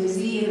ourselves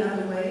busy in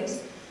other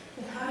ways.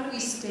 But how do we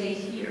stay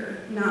here,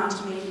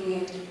 not making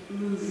it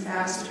move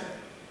faster?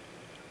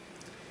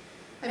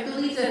 I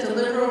believe that the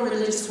liberal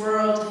religious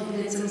world and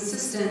its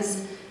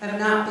insistence of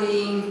not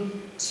being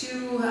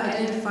too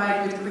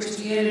identified with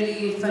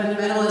Christianity,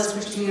 fundamentalist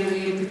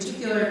Christianity in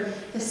particular,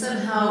 has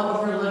somehow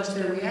overlooked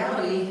the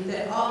reality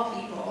that all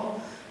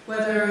people,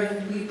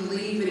 whether we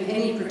believe in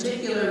any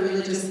particular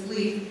religious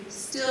belief,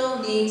 still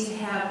need to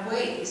have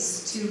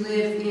ways to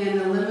live in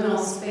a liminal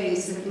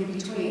space in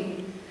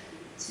between.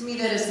 To me,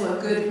 that is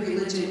what good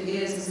religion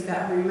is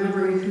about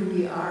remembering who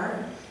we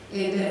are,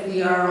 and that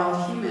we are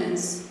all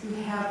humans who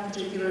have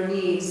particular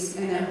needs,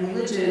 and that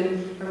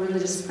religion, a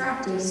religious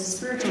practice, a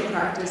spiritual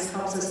practice,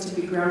 helps us to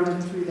be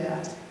grounded through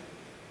that.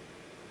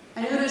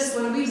 I notice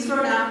when we've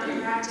thrown out the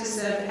practice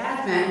of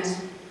Advent,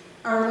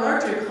 our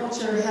larger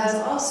culture has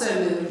also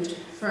moved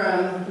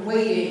from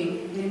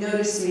waiting and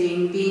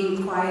noticing,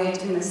 being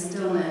quiet in the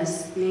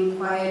stillness, being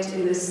quiet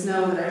in the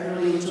snow that I've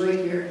really enjoyed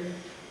here,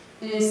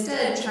 and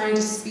instead trying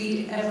to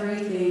speed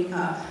everything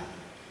up.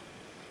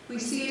 We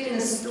see it in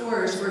the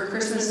stores where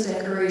Christmas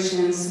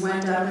decorations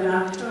went up in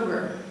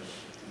October.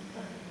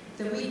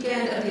 The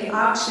weekend of the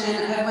auction,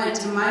 I went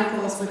to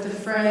Michael's with a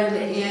friend,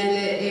 and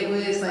it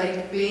was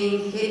like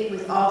being hit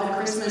with all the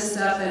Christmas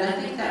stuff, and I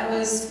think that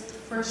was the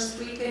first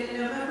weekend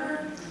in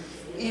November.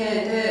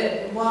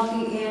 And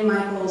walking in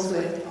Michael's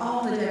with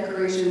all the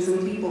decorations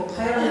and people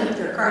piling up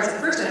their cars. At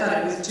first I thought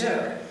it was a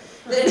joke.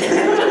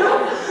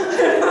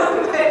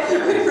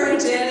 My friend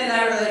Jen and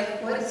I were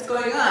like, what's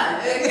going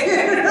on?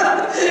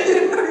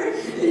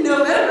 In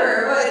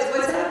November,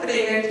 what's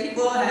happening? And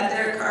people had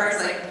their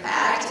cars like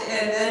packed,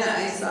 and then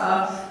I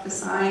saw the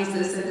signs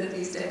that said that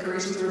these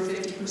decorations were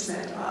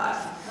 50%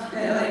 off.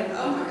 And like,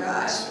 oh my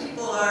gosh,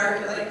 people are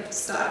like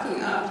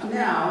stocking up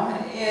now,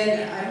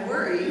 and I'm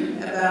worried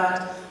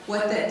about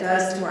what that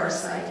does to our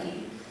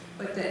psyche.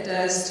 what that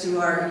does to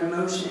our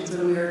emotions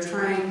when we are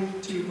trying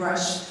to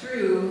rush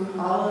through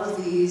all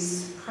of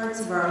these parts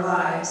of our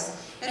lives.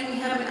 And we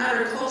have an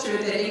outer culture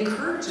that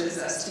encourages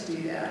us to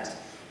do that.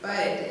 But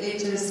it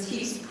just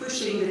keeps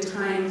pushing the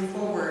time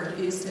forward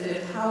instead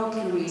of how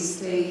can we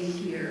stay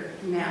here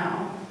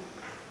now?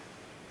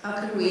 How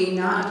can we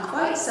not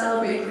quite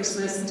celebrate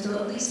Christmas until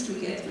at least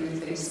we get through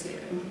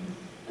Thanksgiving?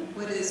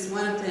 What is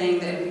one thing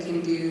that we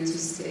can do to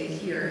stay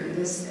here in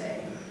this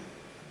day?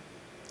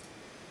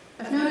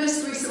 I've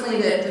noticed recently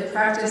that the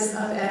practice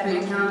of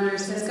Advent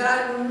calendars has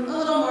gotten a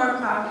little more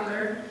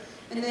popular,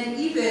 and then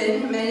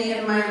even many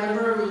of my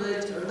liberal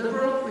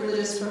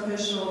religious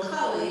professional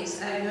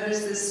colleagues, I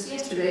noticed this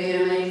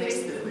yesterday in a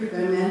Facebook group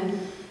I'm in,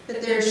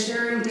 that they're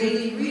sharing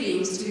daily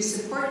readings to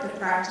support the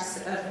practice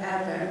of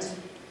Advent.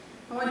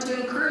 I want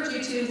to encourage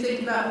you to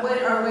think about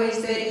what are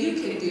ways that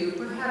you can do,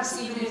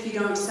 perhaps even if you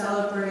don't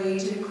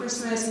celebrate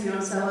Christmas, you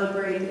don't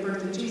celebrate the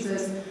birth of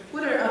Jesus,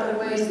 what are other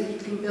ways that you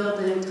can build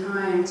in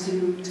time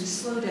to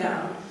slow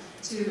down,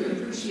 to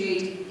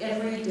appreciate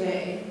every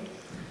day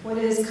what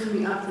is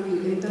coming up for you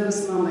in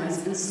those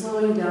moments and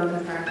slowing down the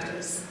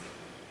practice.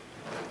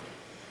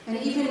 And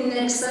even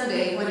next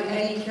Sunday, when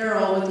Eddie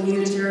Carroll with the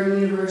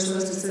Unitarian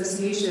Universalist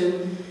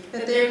Association,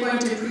 that they're going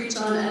to preach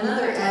on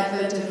another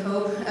Advent of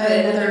hope,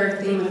 another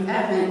theme of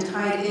Advent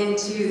tied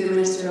into the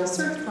ministerial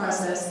search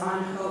process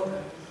on hope.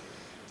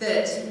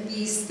 That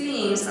these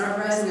themes are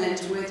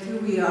resonant with who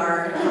we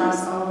are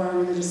across all of our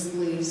religious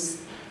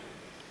beliefs.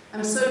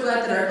 I'm so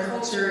glad that our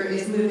culture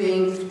is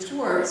moving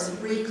towards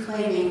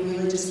reclaiming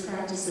religious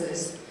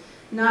practices.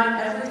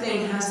 Not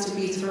everything has to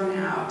be thrown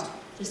out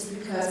just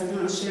because we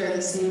don't share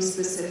the same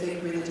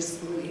specific religious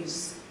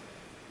beliefs.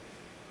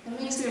 It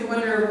makes me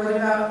wonder,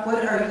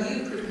 what are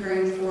you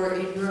preparing for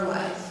in your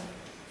life?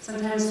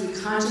 Sometimes we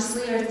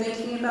consciously are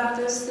thinking about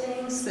those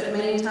things, but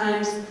many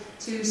times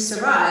to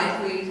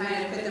survive, we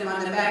kind of put them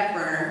on the back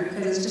burner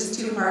because it's just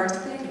too hard to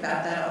think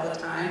about that all the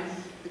time,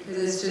 because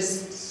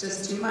it's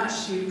just too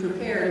much. You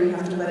prepare and you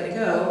have to let it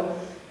go.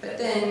 But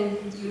then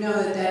you know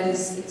that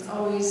it's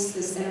always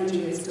this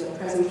energy that's still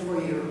present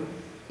for you.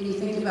 And you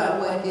think about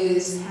what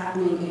is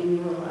happening in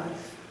your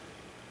life.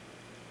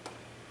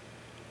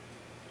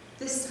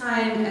 This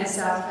time at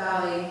South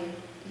Valley,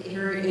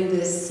 here in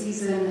this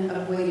season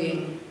of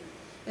waiting,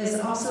 is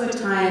also a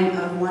time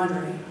of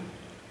wondering.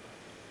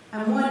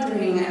 I'm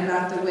wondering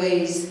about the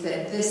ways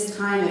that this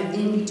time of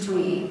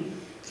in-between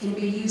can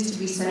be used to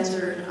be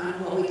centered on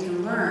what we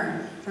can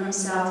learn from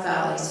South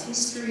Valley's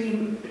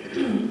history.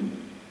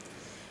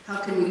 How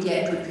can we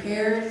get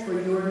prepared for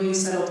your new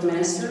settled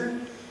minister,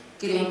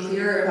 getting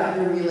clear about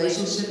your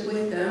relationship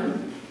with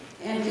them,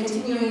 and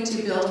continuing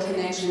to build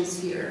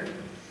connections here.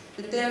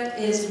 But that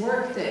is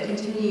work that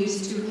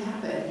continues to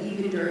happen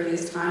even during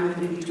this time of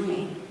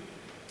in-between.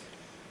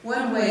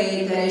 One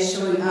way that is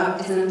showing up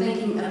is in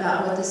thinking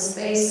about what the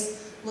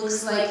space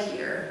looks like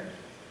here.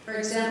 For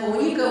example,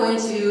 when you go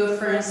into a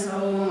friend's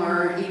home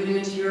or even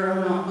into your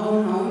own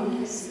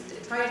home,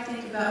 try to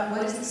think about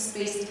what is the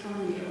space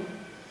telling you.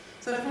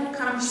 So I've had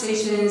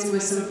conversations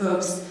with some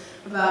folks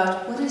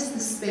about what does the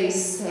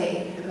space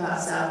say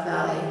about South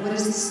Valley? What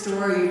is the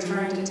story you're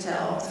trying to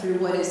tell through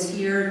what is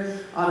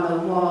here on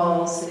the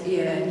walls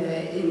and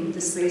in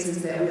the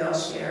spaces that we all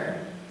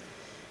share?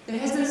 There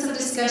has been some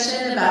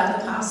discussion about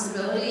the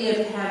possibility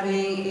of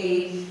having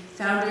a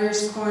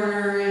Founders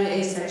Corner,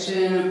 a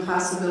section, a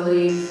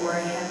possibility for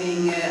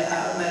having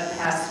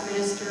past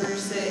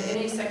ministers,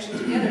 any section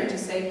together to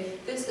say,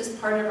 this is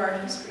part of our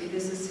history,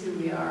 this is who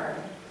we are.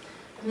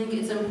 I think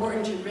it's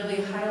important to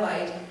really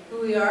highlight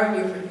who we are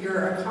and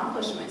your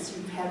accomplishments.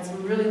 You've had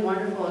some really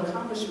wonderful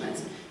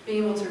accomplishments.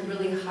 Being able to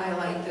really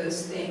highlight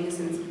those things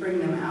and bring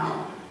them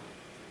out.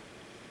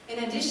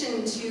 In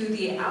addition to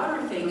the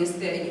outer things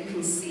that you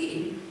can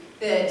see,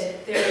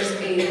 that there's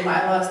a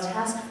bylaws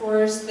task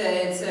force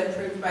that's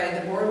approved by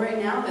the board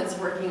right now that's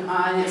working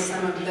on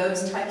some of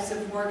those types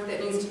of work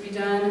that needs to be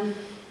done,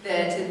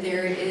 that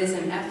there is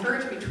an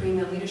effort between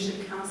the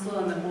Leadership Council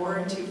and the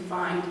board to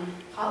find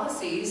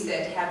policies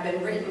that have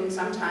been written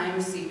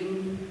sometimes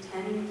even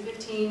 10,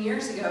 15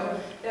 years ago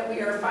that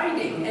we are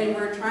finding, and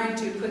we're trying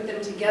to put them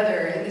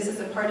together. And this is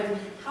a part of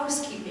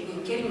housekeeping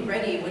and getting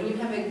ready. When you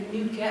have a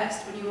new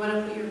guest, when you want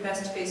to put your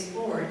best face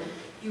forward,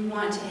 you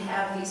want to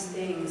have these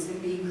things and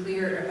be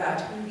clear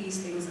about who these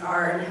things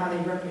are and how they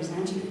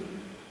represent you.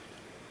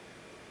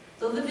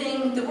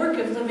 The work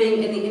of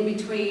living in the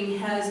in-between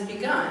has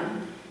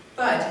begun,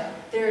 but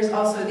there's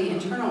also the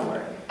internal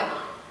work.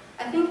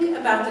 I think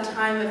about the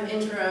time of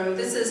interim,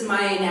 this is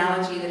my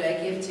analogy that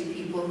I give to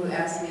people who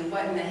ask me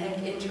what in the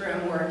heck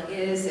interim work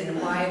is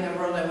and why in the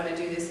world I want to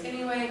do this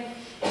anyway,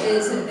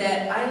 is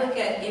that I look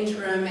at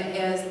interim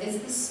as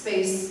this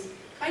space,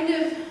 kind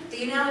of,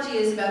 the analogy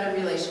is about a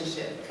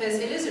relationship, because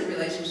it is a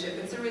relationship.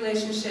 It's a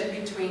relationship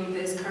between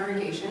this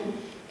congregation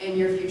and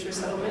your future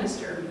settled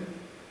minister.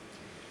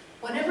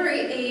 Whenever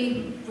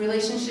a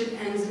relationship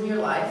ends in your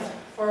life,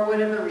 for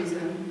whatever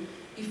reason,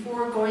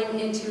 before going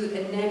into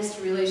the next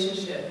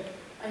relationship,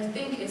 I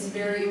think it's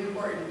very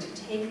important to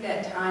take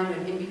that time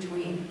of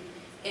in-between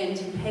and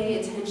to pay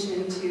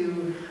attention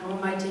to how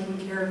am I taking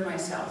care of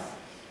myself?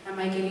 Am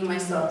I getting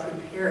myself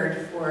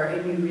prepared for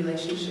a new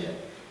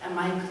relationship? Am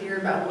I clear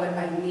about what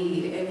I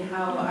need and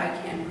how I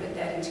can put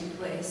that into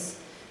place?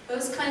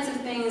 Those kinds of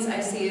things I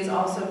see as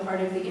also part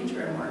of the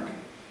interim work.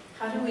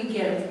 How do we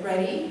get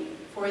ready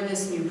for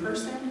this new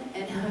person,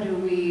 and how do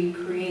we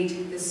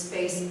create this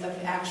space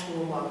of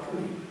actual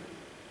welcoming?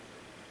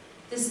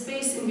 This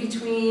space in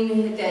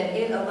between that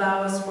it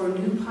allows for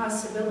new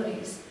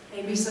possibilities,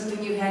 maybe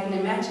something you hadn't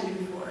imagined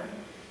before.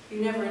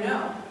 You never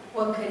know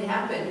what could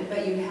happen,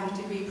 but you have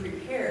to be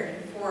prepared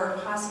for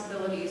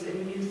possibilities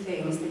and new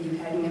things that you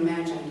hadn't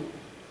imagined.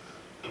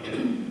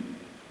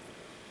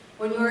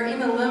 When you're in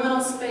the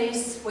liminal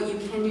space, what you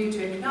can do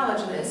to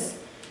acknowledge this,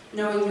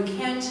 knowing you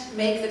can't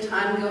make the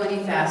time go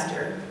any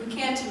faster. We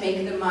can't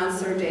make the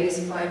months or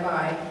days fly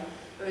by.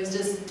 I was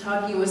just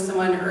talking with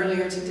someone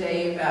earlier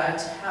today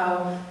about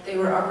how they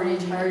were already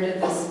tired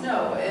of the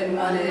snow and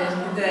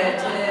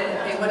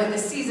they wanted the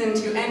season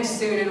to end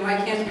soon, and why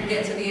can't we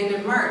get to the end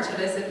of March?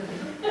 And I said,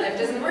 life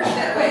doesn't work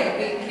that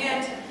way. We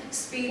can't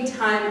speed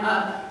time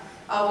up.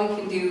 All we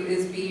can do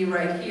is be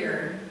right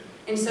here.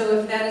 And so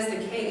if that is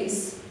the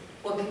case,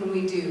 what can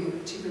we do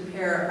to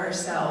prepare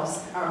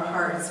ourselves, our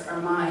hearts,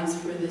 our minds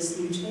for this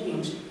new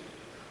change?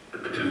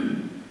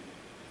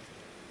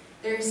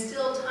 There is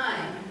still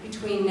time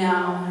between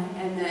now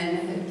and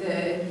then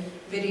the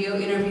video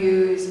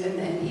interviews and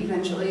then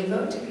eventually a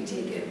vote to be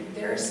taken.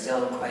 There are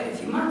still quite a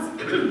few months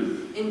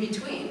in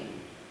between.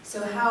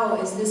 So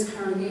how is this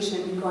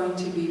congregation going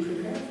to be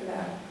prepared for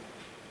that?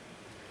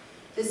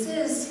 This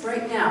is,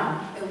 right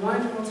now, a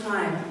wonderful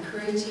time of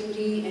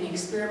creativity and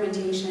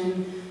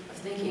experimentation, of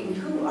thinking,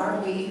 who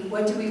are we?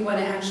 What do we want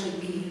to actually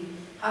be?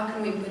 How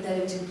can we put that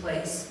into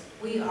place?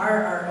 We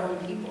are our own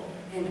people,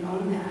 and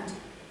own that.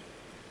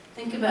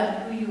 Think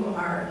about who you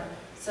are,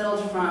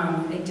 settled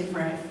from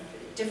different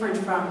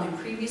from the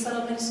previous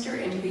settled minister,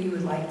 and who you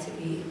would like to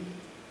be.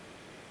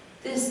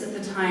 This is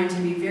the time to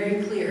be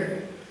very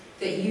clear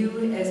that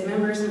you, as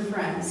members and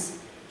friends,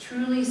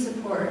 truly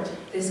support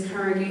this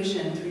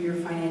congregation through your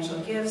financial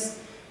gifts,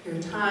 your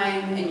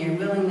time, and your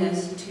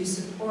willingness to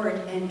support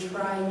and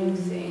try new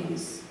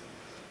things.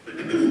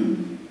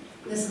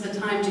 This is the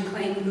time to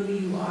claim who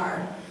you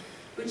are,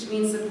 which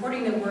means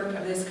supporting the work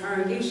of this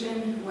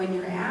congregation when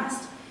you're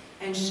asked,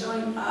 and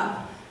showing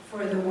up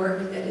for the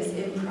work that is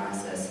in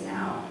process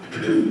now. I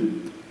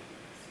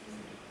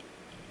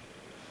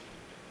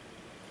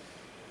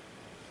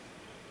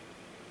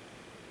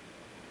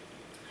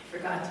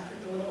forgot to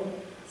put the little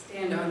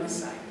stand on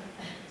this side.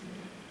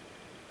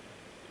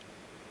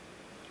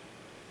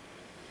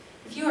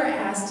 If you are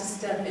asked to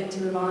step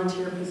into a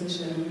volunteer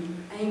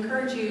position, I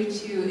encourage you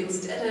to,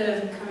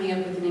 instead of coming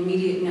up with an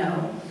immediate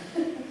no,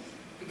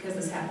 because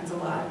this happens a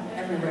lot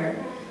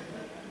everywhere,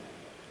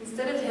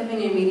 instead of having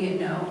an immediate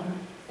no,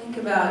 think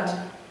about,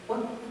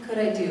 what could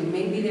I do?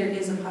 Maybe there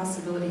is a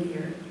possibility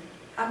here.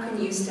 How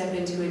can you step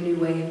into a new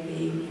way of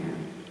being here?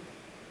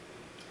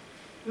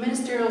 The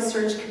Ministerial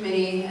Search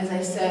Committee, as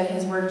I said,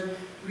 has worked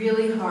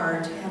really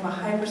hard to have a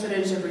high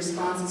percentage of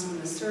responses from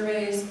the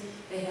surveys.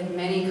 They had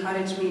many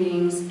cottage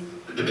meetings,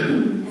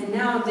 and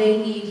now they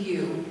need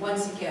you,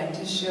 once again,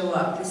 to show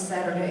up this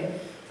Saturday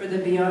for the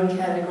Beyond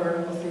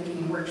Categorical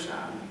Thinking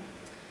Workshop.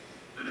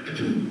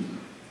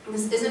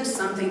 This isn't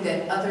something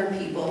that other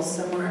people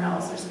somewhere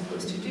else are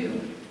supposed to do.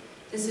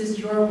 This is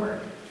your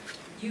work.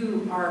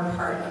 You are a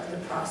part of the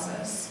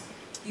process.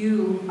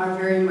 You are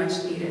very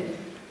much needed.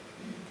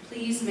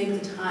 Please make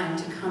the time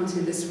to come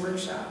to this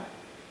workshop.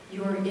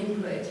 Your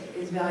input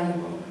is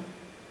valuable.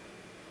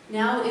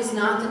 Now is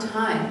not the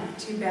time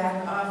to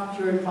back off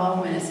your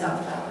involvement at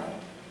South Valley.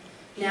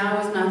 Now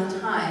is not the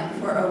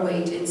time for a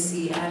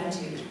wait-and-see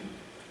attitude.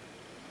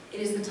 It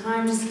is the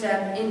time to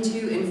step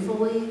into and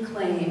fully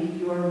claim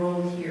your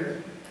role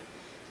here.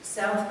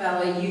 South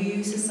Valley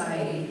UU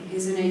Society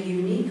is in a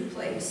unique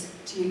place,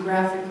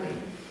 geographically,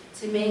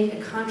 to make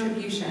a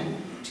contribution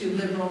to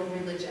liberal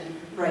religion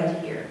right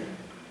here.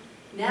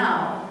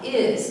 Now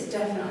is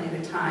definitely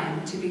the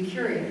time to be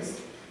curious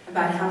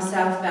about how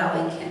South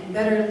Valley can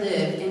better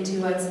live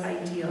into its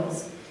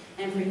ideals,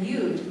 and for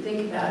you to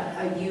think about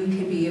how you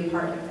can be a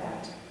part of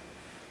that.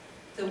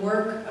 The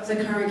work of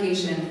the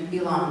congregation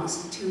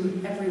belongs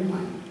to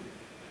everyone.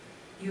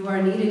 You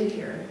are needed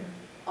here.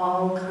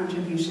 All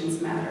contributions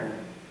matter.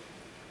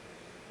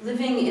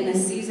 Living in a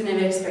season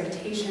of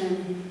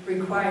expectation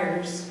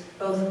requires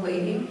both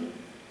waiting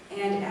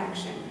and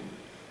action,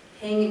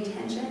 paying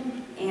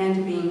attention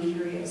and being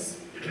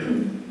curious.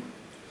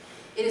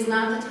 It is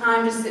not the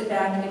time to sit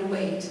back and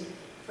wait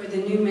for the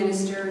new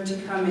minister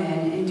to come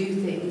in and do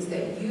things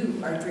that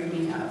you are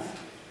dreaming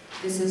of.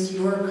 This is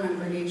your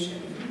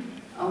congregation.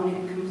 Own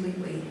it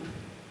completely.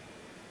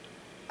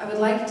 I would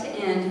like to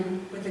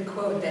end with a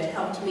quote that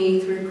helped me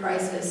through a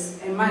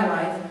crisis in my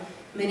life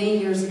many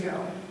years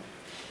ago.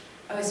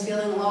 I was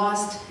feeling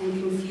lost and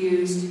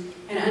confused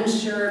and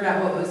unsure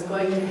about what was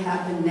going to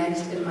happen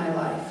next in my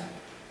life.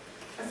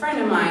 A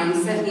friend of mine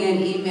sent me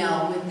an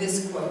email with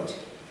this quote: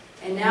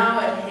 And now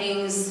it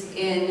hangs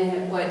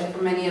in what,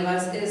 for many of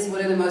us, is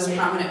one of the most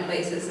prominent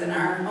places in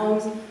our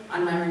homes,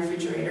 on my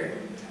refrigerator,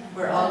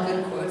 where all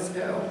good quotes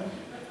go.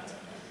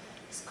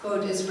 This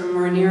quote is from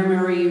Rainier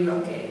Marie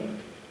Roque.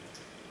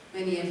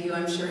 Many of you,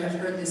 I'm sure, have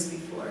heard this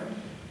before.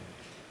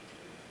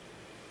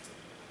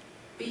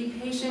 Be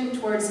patient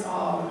towards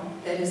all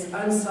that is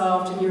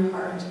unsolved in your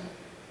heart,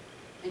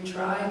 and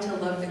try to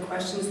love the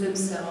questions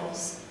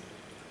themselves,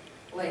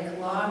 like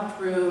locked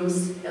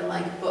rooms and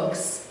like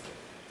books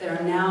that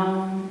are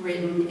now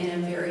written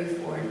in a very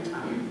foreign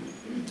tongue.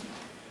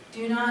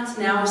 Do not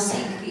now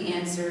seek the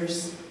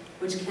answers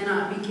which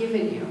cannot be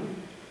given you,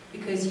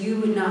 because you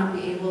would not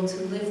be able to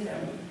live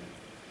them.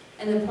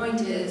 And the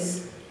point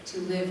is to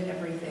live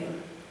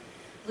everything.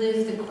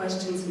 Live the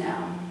questions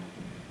now.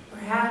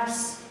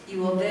 Perhaps you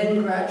will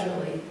then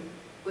gradually,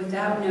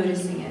 without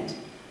noticing it,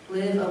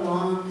 live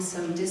along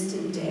some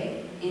distant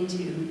day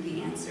into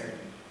the answer.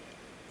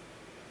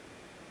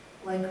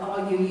 Like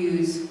all you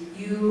use,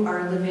 you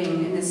are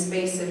living in the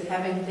space of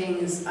having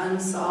things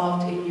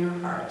unsolved in your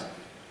heart.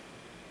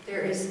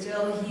 There is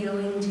still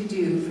healing to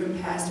do from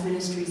past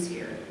ministries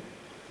here.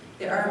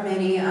 There are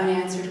many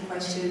unanswered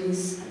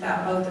questions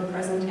about both the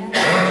present and the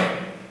future.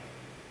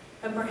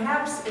 But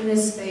perhaps in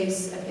this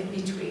space of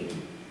in-between,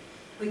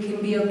 we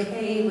can be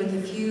okay with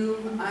a few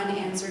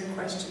unanswered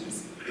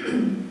questions,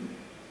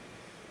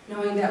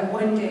 knowing that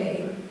one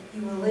day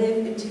you will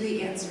live into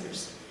the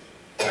answers.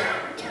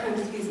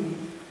 Excuse me.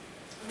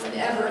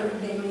 Whatever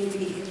they may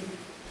be.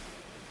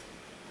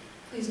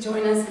 Please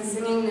join us in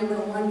singing number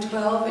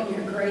 112 in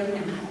your great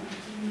hymn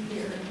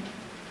here.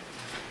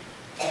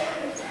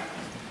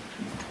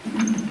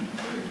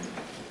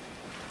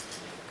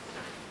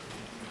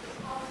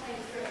 All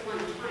things at one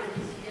time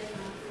is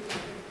not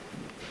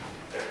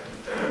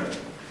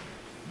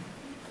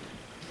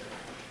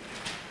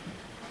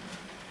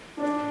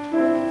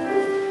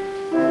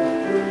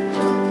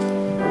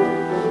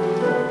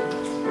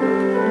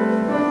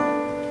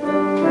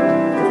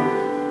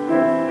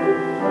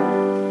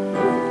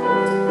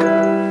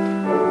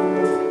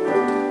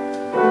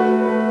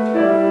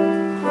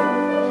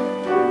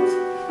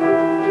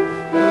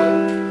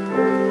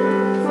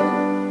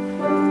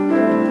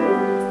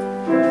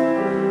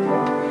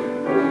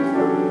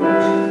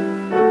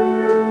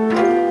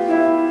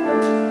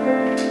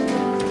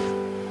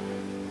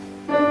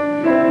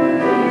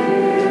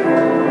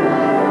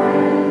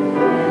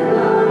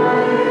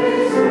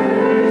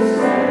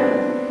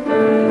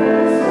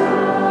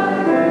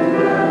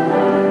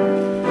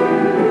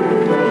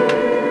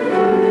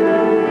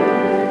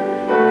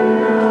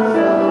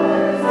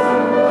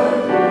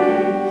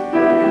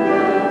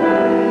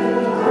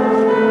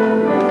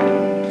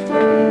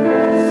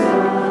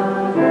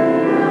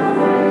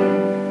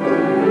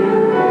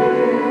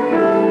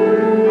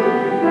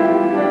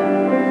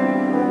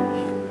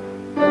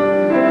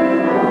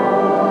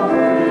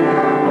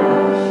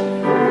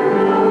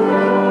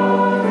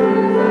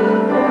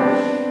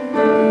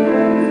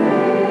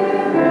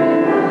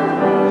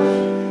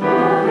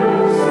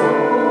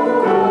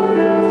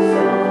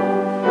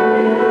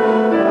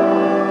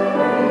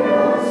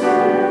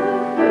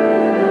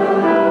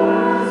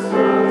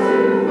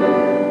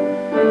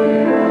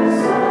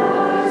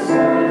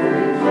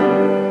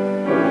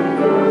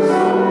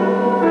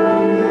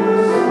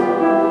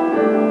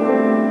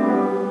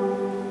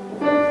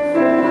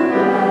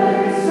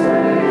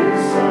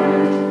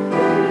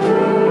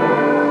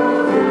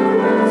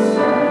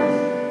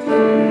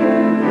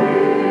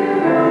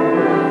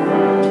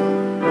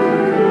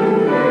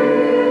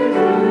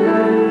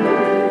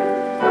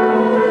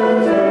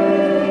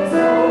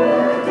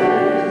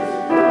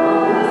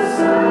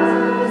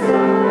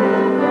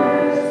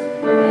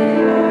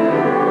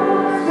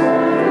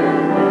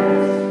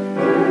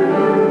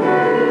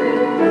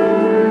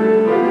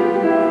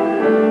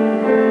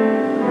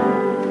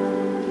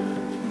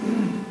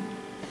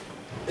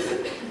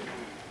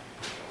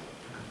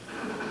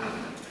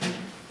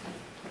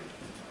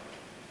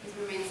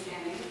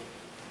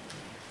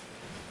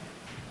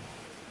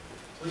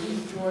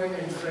Please join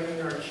in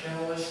praying our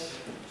chalice,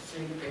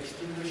 sing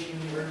extinguishing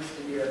words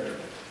together.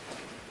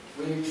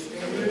 We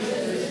extinguish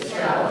this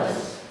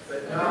chalice,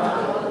 but not